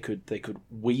draw it, they could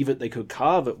weave it, they could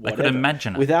carve it, whatever. They could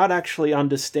imagine it. Without actually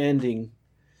understanding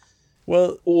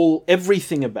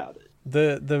everything about it.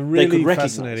 The really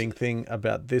fascinating thing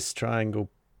about this triangle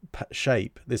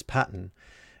shape, this pattern,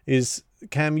 is,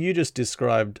 Cam, you just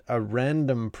described a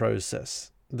random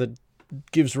process that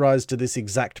gives rise to this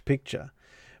exact picture.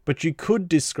 But you could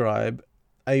describe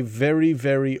a very,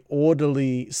 very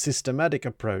orderly, systematic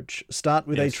approach. Start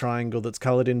with a triangle that's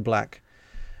coloured in black.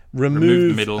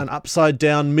 Remove an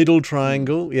upside-down middle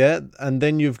triangle, and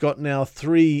then you've got now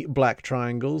 3 black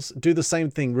triangles. Do the same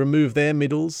thing. Remove their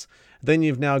middles. Then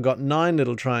you've now got 9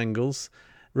 little triangles.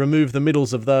 Remove the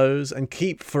middles of those and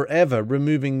keep forever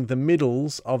removing the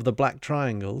middles of the black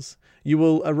triangles. You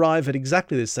will arrive at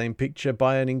exactly the same picture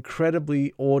by an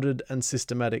incredibly ordered and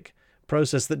systematic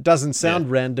process that doesn't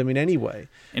sound random in any way.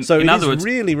 It is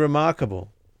really remarkable.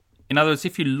 In other words,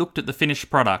 if you looked at the finished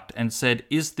product and said,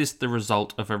 is this the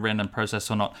result of a random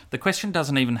process or not? The question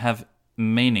doesn't even have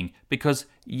meaning, because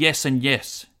yes and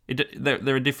yes.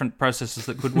 There are different processes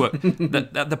that could work.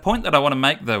 The point that I want to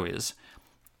make, though, is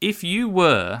if you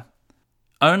were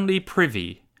only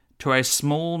privy to a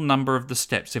small number of the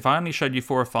steps, if I only showed you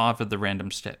 4 or 5 of the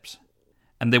random steps,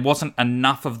 and there wasn't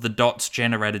enough of the dots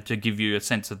generated to give you a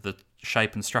sense of the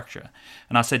shape and structure,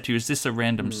 and I said to you, is this a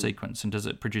random sequence, and does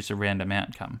it produce a random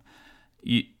outcome?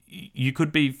 You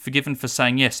could be forgiven for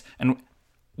saying yes. And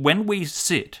when we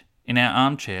sit in our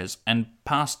armchairs and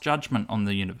pass judgment on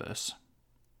the universe,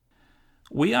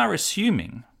 we are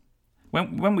assuming,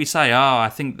 when we say, I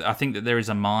think that there is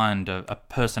a mind, a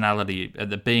personality,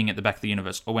 the being at the back of the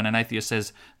universe, or when an atheist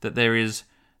says that there is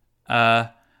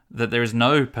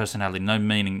no personality, no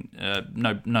meaning,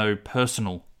 no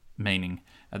personal meaning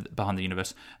behind the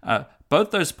universe,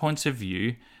 both those points of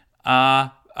view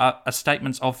are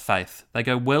statements of faith. They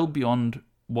go well beyond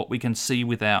what we can see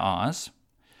with our eyes.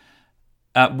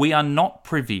 We are not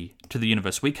privy to the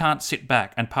universe. We can't sit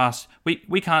back and pass.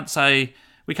 We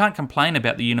can't complain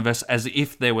about the universe as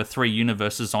if there were 3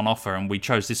 universes on offer and we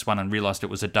chose this one and realised it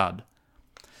was a dud.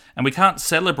 And we can't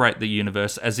celebrate the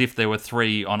universe as if there were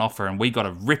 3 on offer and we got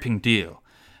a ripping deal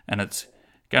and it's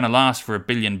going to last for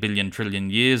 1 billion trillion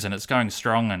years and it's going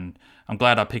strong and I'm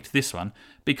glad I picked this one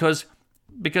because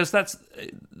that's,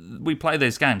 we play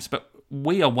these games, but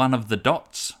we are one of the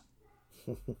dots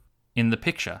in the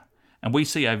picture and we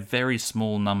see a very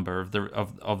small number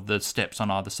of the steps on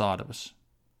either side of us.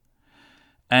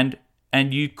 And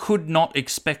and you could not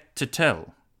expect to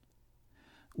tell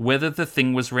whether the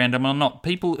thing was random or not.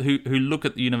 People who look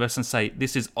at the universe and say,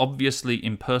 this is obviously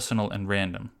impersonal and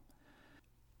random,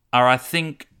 are, I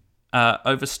think,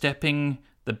 overstepping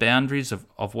the boundaries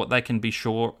of what they can be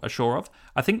sure of.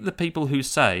 I think the people who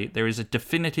say there is a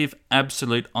definitive,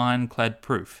 absolute, ironclad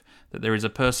proof that there is a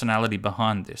personality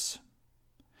behind this,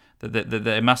 that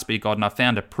there must be God, and I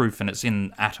found a proof and it's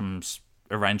in atoms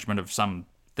arrangement of some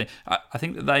thing. I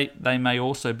think that they may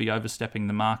also be overstepping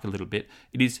the mark a little bit.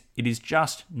 It is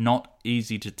just not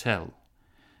easy to tell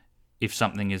if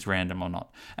something is random or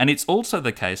not. And it's also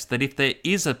the case that if there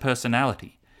is a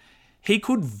personality, he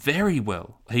could very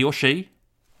well, he or she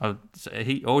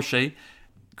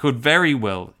could very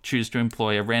well choose to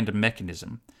employ a random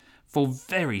mechanism for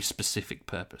very specific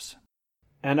purpose.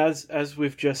 And as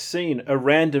we've just seen, a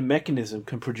random mechanism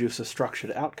can produce a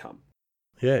structured outcome.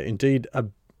 Yeah, indeed,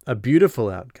 a beautiful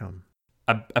outcome.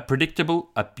 A predictable,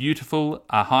 a beautiful,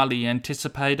 a highly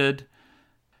anticipated.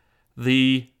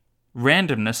 The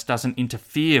randomness doesn't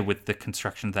interfere with the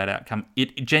construction of that outcome.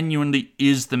 It genuinely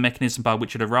is the mechanism by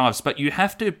which it arrives. But you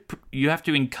have to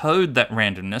encode that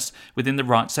randomness within the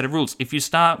right set of rules. If you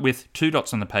start with 2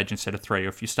 dots on the page instead of 3, or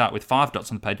if you start with 5 dots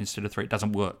on the page instead of 3, it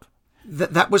doesn't work.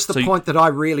 That was the point that I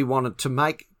really wanted to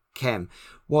make, Cam,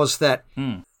 was that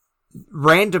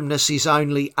randomness is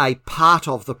only a part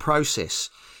of the process.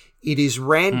 It is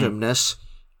randomness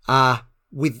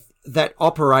that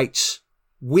operates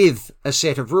with a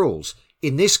set of rules.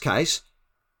 In this case,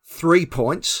 3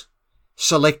 points,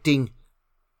 selecting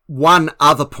one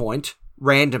other point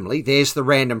randomly. There's the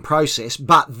random process.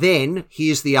 But then,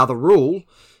 here's the other rule,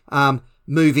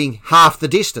 moving half the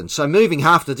distance. So moving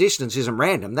half the distance isn't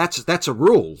random. That's a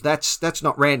rule. That's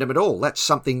not random at all. That's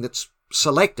something that's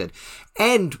selected.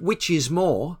 And which is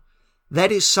more,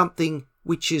 that is something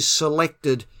which is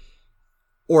selected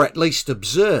or at least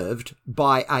observed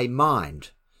by a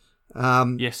mind.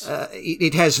 Yes.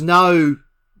 It has no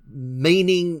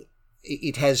meaning.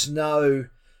 It has no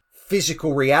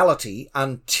physical reality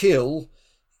until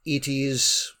it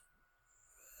is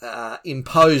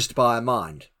imposed by a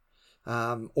mind,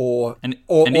 or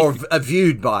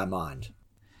viewed by a mind.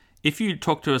 If you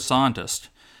talk to a scientist,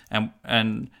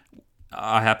 and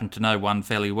I happen to know one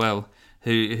fairly well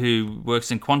who works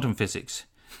in quantum physics,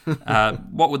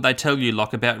 what would they tell you,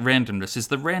 Locke, about randomness? Is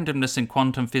the randomness in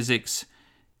quantum physics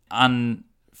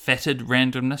unfettered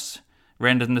randomness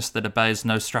that obeys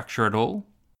no structure at all?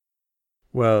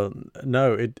 Well,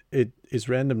 no, it is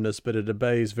randomness, but it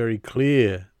obeys very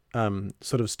clear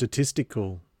sort of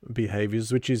statistical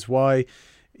behaviors, which is why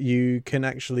you can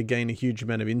actually gain a huge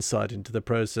amount of insight into the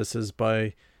processes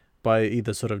by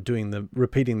either sort of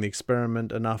repeating the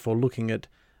experiment enough or looking at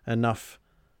enough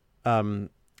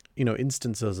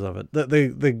instances of it.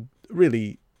 The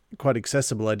really quite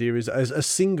accessible idea is as a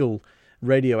single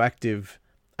radioactive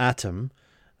atom,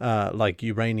 like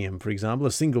uranium, for example,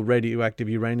 a single radioactive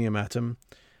uranium atom,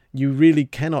 you really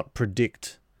cannot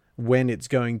predict when it's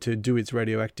going to do its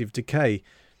radioactive decay.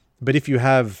 But if you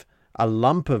have a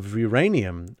lump of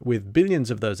uranium with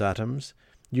billions of those atoms,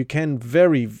 you can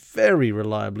very, very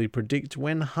reliably predict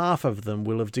when half of them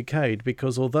will have decayed,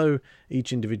 because although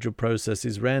each individual process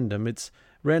is random, it's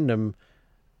random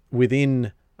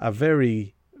within a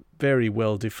very, very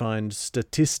well-defined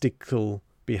statistical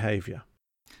behavior.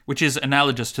 Which is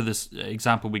analogous to this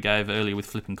example we gave earlier with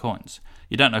flipping coins.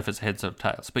 You don't know if it's heads or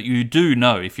tails, but you do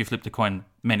know if you flipped a coin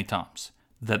many times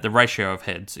that the ratio of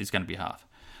heads is going to be half.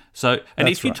 So, and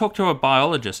if you talk to a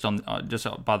biologist just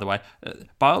by the way,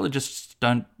 biologists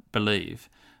don't believe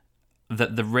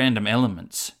that the random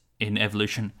elements in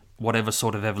evolution, whatever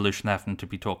sort of evolution they happen to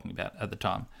be talking about at the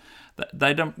time,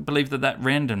 they don't believe that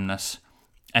randomness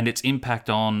and its impact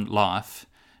on life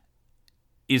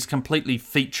is completely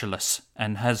featureless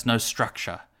and has no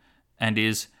structure and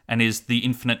is the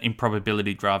infinite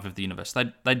improbability drive of the universe.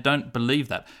 They don't believe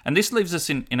that. And this leaves us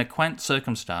in a quaint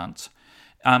circumstance.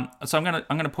 So I'm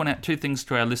going to point out 2 things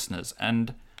to our listeners,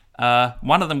 and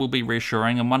one of them will be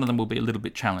reassuring and one of them will be a little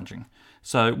bit challenging.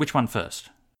 So which one first?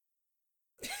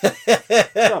 Throw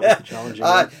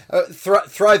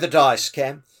the dice,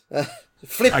 Cam.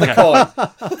 Flip the coin.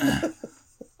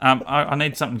 I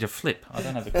need something to flip. I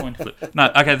don't have a coin to flip.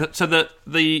 No, okay. So the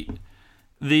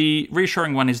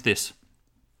reassuring one is this: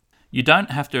 you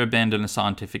don't have to abandon a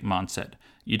scientific mindset.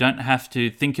 You don't have to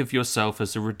think of yourself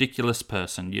as a ridiculous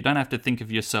person. You don't have to think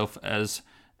of yourself as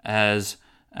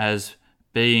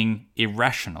being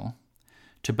irrational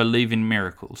to believe in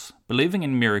miracles. Believing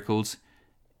in miracles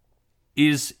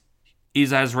is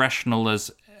as rational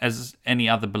as any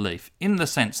other belief, in the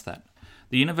sense that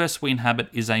the universe we inhabit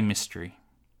is a mystery.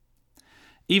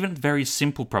 even very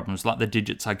simple problems like the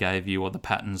digits I gave you, or the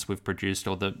patterns we've produced,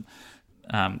 or the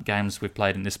games we've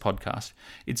played in this podcast,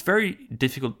 it's very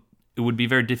difficult. It would be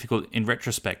very difficult in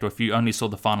retrospect, or if you only saw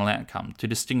the final outcome, to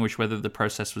distinguish whether the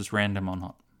process was random or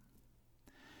not.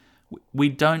 We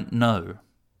don't know.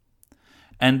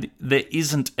 And there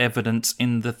isn't evidence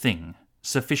in the thing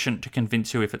sufficient to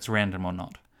convince you if it's random or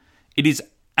not. It is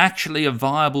actually a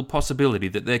viable possibility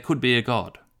that there could be a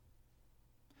God.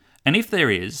 And if there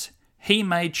is, he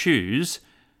may choose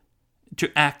to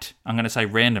act, I'm going to say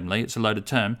randomly, it's a loaded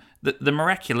term, that the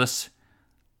miraculous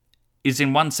is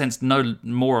in one sense no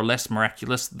more or less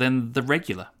miraculous than the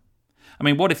regular. I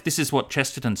mean, what if this is what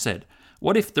Chesterton said?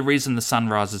 What if the reason the sun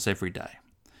rises every day,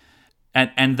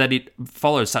 and that it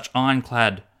follows such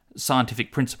ironclad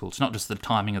scientific principles, not just the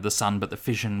timing of the sun, but the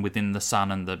fission within the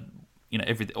sun and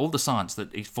everything, all the science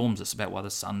that informs us about why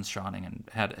the sun's shining and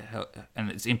how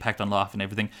and its impact on life and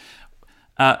everything.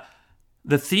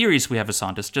 The theories we have as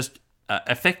scientists just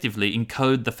effectively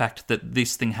encode the fact that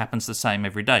this thing happens the same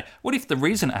every day. What if the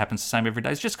reason it happens the same every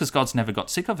day is just because God's never got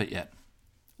sick of it yet?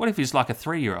 What if he's like a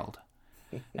 3-year-old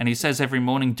and he says every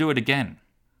morning, do it again?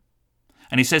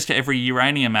 And he says to every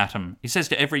uranium atom,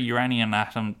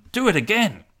 do it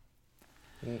again.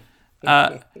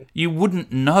 You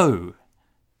wouldn't know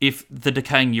if the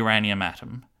decaying uranium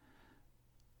atom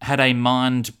had a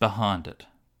mind behind it.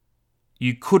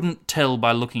 You couldn't tell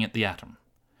by looking at the atom.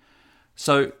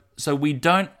 So we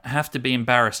don't have to be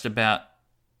embarrassed about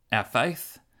our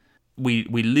faith. We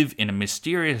live in a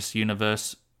mysterious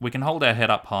universe. We can hold our head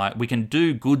up high. We can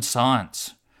do good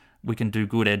science. We can do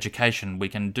good education. We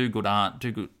can do good art.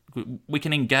 We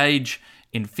can engage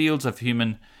in fields of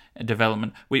human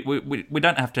development. We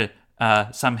don't have to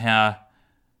somehow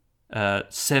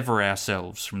sever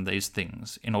ourselves from these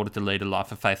things in order to lead a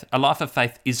life of faith. A life of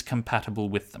faith is compatible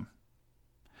with them.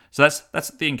 So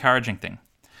that's the encouraging thing.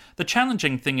 The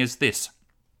challenging thing is this.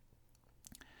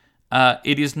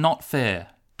 It is not fair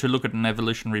to look at an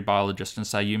evolutionary biologist and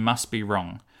say you must be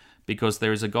wrong because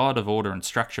there is a God of order and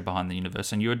structure behind the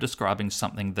universe and you're describing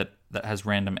something that has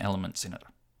random elements in it.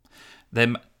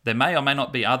 There may or may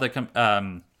not be other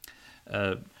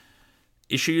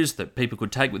issues that people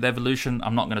could take with evolution.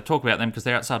 I'm not going to talk about them because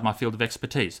they're outside my field of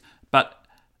expertise. But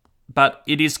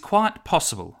it is quite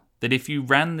possible that if you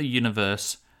ran the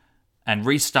universe and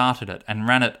restarted it and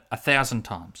ran it 1,000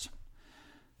 times,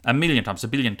 1,000,000 times,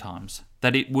 1,000,000,000 times,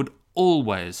 that it would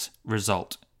always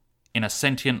result in a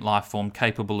sentient life form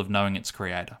capable of knowing its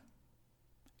creator.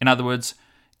 In other words,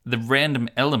 the random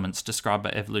elements described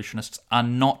by evolutionists are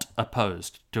not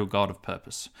opposed to a God of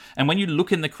purpose. And when you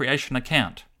look in the creation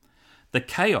account, the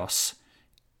chaos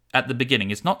at the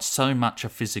beginning is not so much a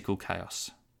physical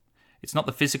chaos. It's not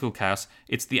the physical chaos,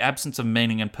 it's the absence of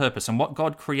meaning and purpose. And what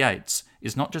God creates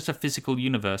is not just a physical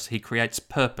universe, he creates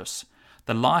purpose.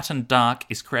 The light and dark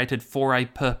is created for a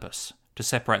purpose, to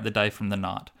separate the day from the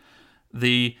night.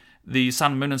 The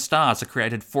sun, moon, and stars are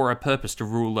created for a purpose, to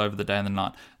rule over the day and the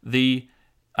night. The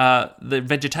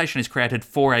vegetation is created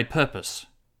for a purpose,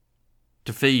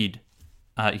 to feed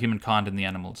humankind and the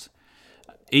animals.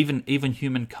 Even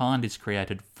humankind is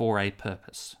created for a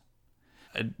purpose,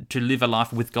 to live a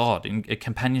life with God, in a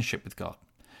companionship with God.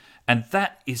 And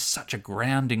that is such a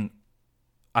grounding,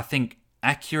 I think,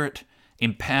 accurate,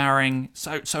 empowering,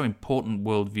 so important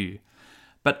worldview.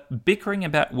 But bickering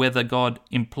about whether God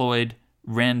employed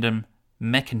random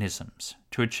mechanisms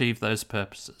to achieve those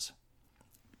purposes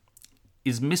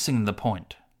is missing the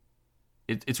point.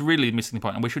 It's really missing the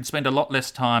point. And we should spend a lot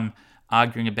less time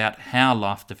arguing about how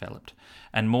life developed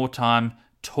and more time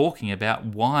talking about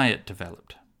why it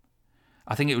developed.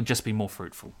 I think it would just be more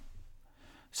fruitful.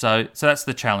 So that's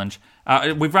the challenge.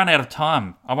 We've run out of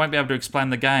time. I won't be able to explain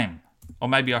the game. Or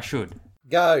maybe I should.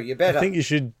 Go, you better. I think you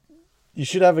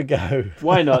should have a go.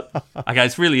 Why not? Okay,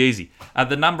 it's really easy.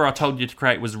 The number I told you to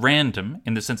create was random,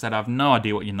 in the sense that I have no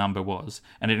idea what your number was,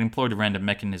 and it employed a random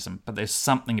mechanism, but there's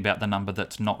something about the number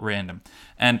that's not random.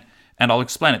 And I'll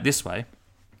explain it this way.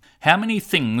 How many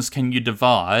things can you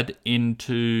divide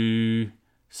into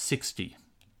 60?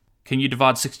 Can you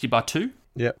divide 60 by 2?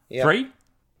 Yep. 3?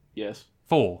 Yes.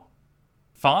 4?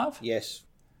 5? Yes.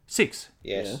 6?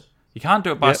 Yes. You can't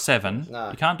do it by 7.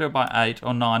 No. You can't do it by 8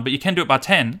 or 9, but you can do it by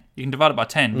 10. You can divide it by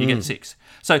 10, you get 6.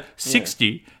 So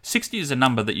 60 is a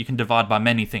number that you can divide by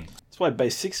many things. That's why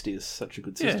base 60 is such a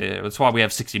good system. Yeah, that's why we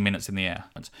have 60 minutes in the hour.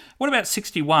 What about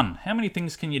 61? How many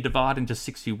things can you divide into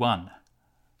 61?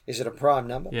 Is it a prime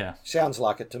number? Yeah. Sounds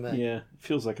like it to me. Yeah, it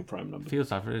feels like a prime number.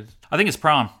 Feels like it. I think it's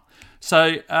prime.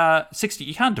 So 60,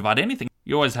 you can't divide anything.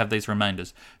 You always have these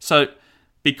remainders. So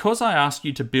because I asked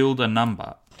you to build a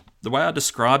number, the way I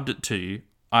described it to you,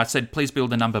 I said, please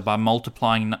build a number by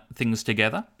multiplying things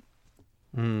together.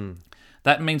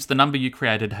 That means the number you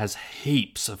created has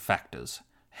heaps of factors.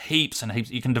 Heaps and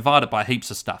heaps. You can divide it by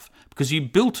heaps of stuff because you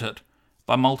built it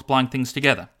by multiplying things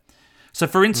together. So,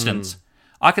 for instance,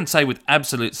 I can say with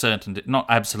absolute certainty, not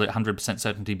absolute 100%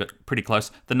 certainty, but pretty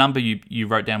close, the number you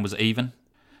wrote down was even.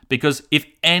 Because if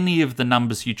any of the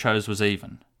numbers you chose was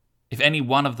even, if any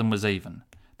one of them was even,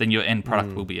 then your end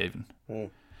product will be even.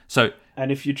 So,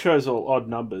 and if you chose all odd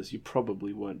numbers, you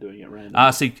probably weren't doing it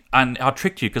random. See, and I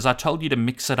tricked you because I told you to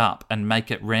mix it up and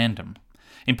make it random.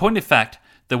 In point of fact,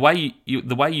 the way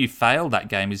you fail that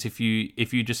game is if you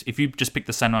just pick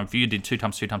the same number. If you did 2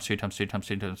 times 2 times 2 times 2 times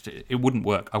 2 times 2, it wouldn't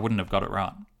work. I wouldn't have got it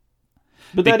right.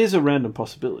 But that is a random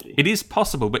possibility. It is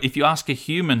possible, but if you ask a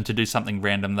human to do something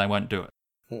random, they won't do it.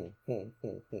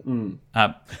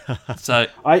 So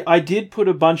I did put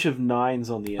a bunch of 9s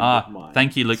on the end of mine.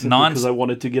 Thank you, Luke. 9s because I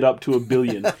wanted to get up to 1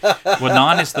 billion. Well,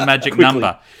 9 is the magic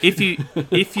number. If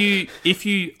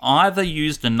you either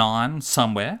used a 9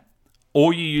 somewhere,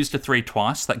 or you used a 3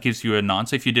 twice, that gives you a 9.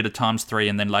 So if you did a times 3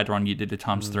 and then later on you did a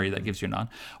times 3, that gives you a 9.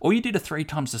 Or you did a 3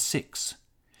 times a 6,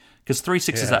 because 3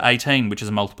 6s are 18, which is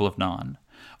a multiple of 9.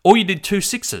 Or you did 2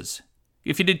 6s.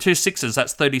 If you did 2 6s,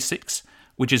 that's 36.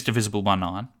 Which is divisible by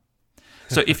 9.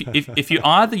 So if you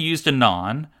either used a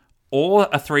 9 or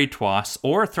a 3 twice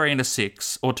or a 3 and a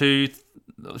 6 or 2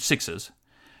 6s,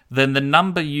 then the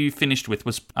number you finished with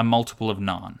was a multiple of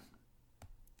 9.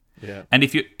 Yeah. And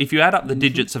if you add up the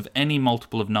digits of any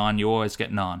multiple of 9, you always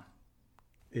get 9.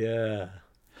 Yeah.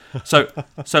 So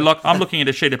like I'm looking at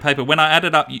a sheet of paper. When I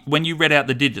added up, when you read out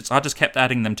the digits, I just kept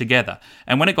adding them together.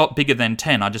 And when it got bigger than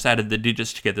 10, I just added the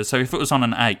digits together. So if it was on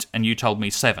an 8 and you told me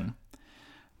 7,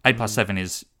 8 plus 7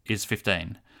 is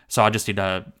 15. So I just did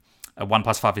a 1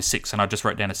 plus 5 is 6, and I just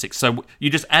wrote down a 6. So you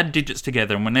just add digits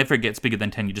together, and whenever it gets bigger than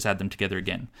 10, you just add them together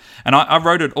again. And I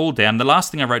wrote it all down. The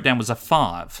last thing I wrote down was a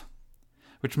 5,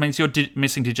 which means your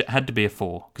missing digit had to be a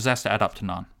 4, because it has to add up to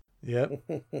 9. Yep.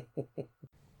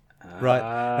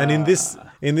 Right. And in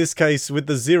this case, with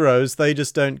the zeros, they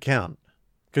just don't count,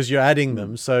 because you're adding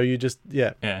them, so you just,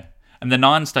 Yeah. And the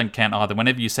 9s don't count either.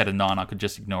 Whenever you said a 9, I could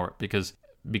just ignore it,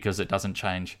 because it doesn't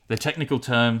change. The technical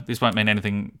term, this won't mean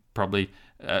anything probably,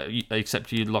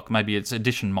 except you, like maybe it's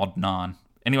addition mod 9.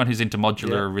 Anyone who's into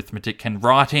modular arithmetic can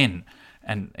write in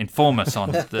and inform us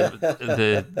on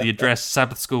the address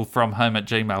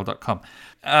sabbathschoolfromhome@gmail.com.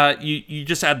 You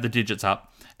just add the digits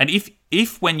up. And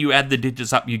if when you add the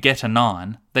digits up you get a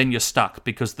 9, then you're stuck,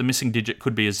 because the missing digit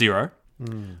could be a 0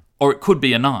 or it could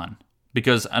be a 9.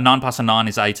 Because a 9 plus a 9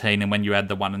 is 18, and when you add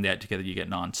the 1 and the 8 together, you get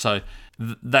 9. So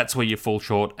that's where you fall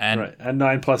short. And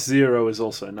 9 plus 0 is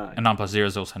also 9. And 9 plus 0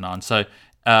 is also 9. So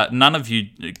none of you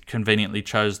conveniently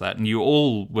chose that, and you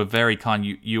all were very kind.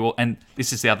 You all, and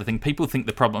this is the other thing. People think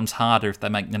the problem's harder if they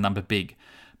make the number big,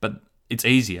 but it's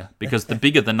easier, because the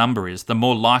bigger the number is, the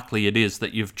more likely it is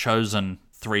that you've chosen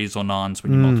 3s or 9s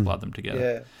when you multiply them together.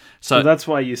 Yeah. So that's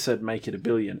why you said make it 1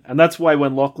 billion. And that's why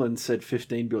when Lachlan said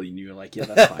 15 billion, you were like, yeah,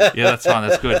 that's fine. Yeah, that's fine.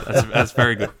 That's good. That's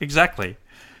very good. Exactly.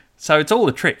 So it's all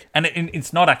a trick. And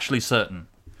it's not actually certain.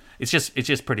 It's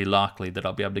just pretty likely that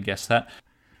I'll be able to guess that.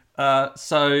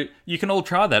 So you can all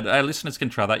try that. Our listeners can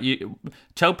try that. You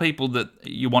tell people that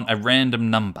you want a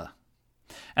random number.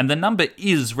 And the number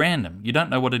is random. You don't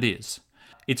know what it is.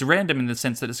 It's random in the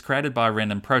sense that it's created by a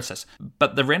random process,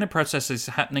 but the random process is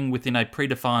happening within a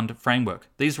predefined framework.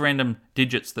 These random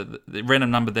digits, the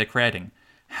random number they're creating,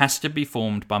 has to be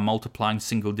formed by multiplying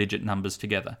single-digit numbers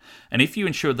together. And if you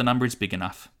ensure the number is big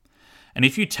enough, and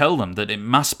if you tell them that it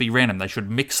must be random, they should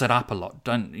mix it up a lot.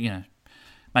 Don't,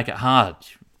 make it hard.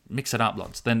 Mix it up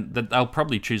lots. Then they'll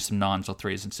probably choose some 9s or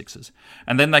 3s and 6s.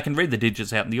 And then they can read the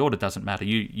digits out, and the order doesn't matter.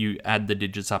 You add the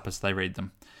digits up as they read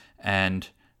them. And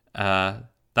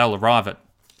they'll arrive at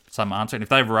some answer. And if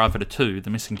they arrive at a 2, the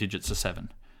missing digits are 7,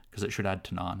 because it should add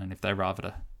to 9. And if they arrive at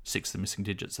a 6, the missing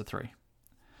digits are 3.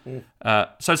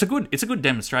 So it's a good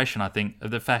demonstration, I think,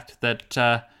 of the fact that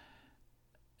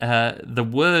the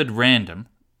word random,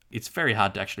 it's very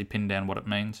hard to actually pin down what it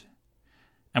means.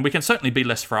 And we can certainly be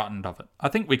less frightened of it. I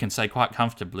think we can say quite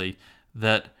comfortably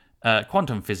that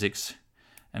quantum physics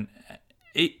and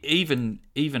even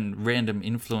random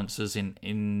influences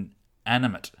in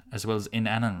animate as well as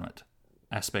inanimate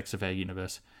aspects of our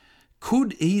universe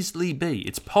could easily be,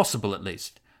 it's possible at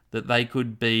least, that they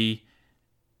could be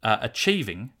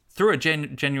achieving, through a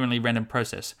genuinely random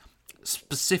process,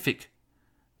 specific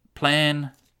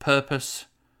plan, purpose,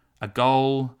 a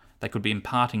goal. They could be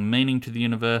imparting meaning to the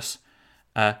universe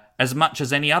as much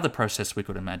as any other process we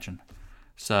could imagine.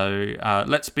 So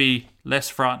let's be less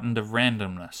frightened of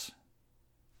randomness.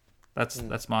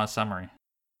 That's my summary.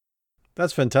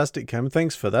 That's fantastic, Cam.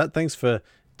 Thanks for that. Thanks for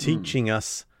teaching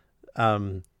us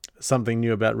something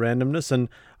new about randomness. And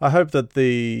I hope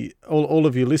that all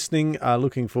of you listening are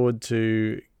looking forward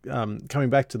to coming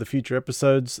back to the future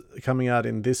episodes coming out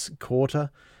in this quarter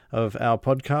of our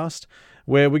podcast,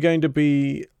 where we're going to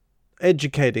be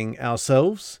educating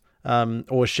ourselves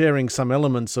or sharing some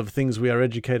elements of things we are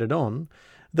educated on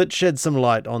that shed some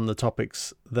light on the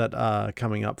topics that are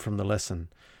coming up from the lesson.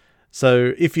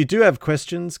 So if you do have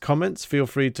questions, comments, feel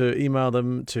free to email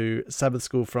them to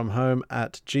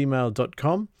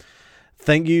sabbathschoolfromhome@gmail.com.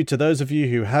 Thank you to those of you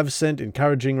who have sent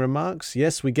encouraging remarks.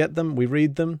 Yes, we get them, we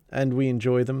read them, and we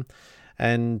enjoy them.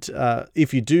 And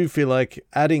if you do feel like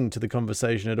adding to the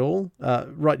conversation at all,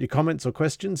 write your comments or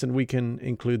questions and we can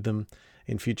include them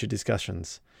in future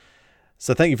discussions.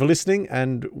 So thank you for listening,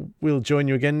 and we'll join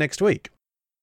you again next week.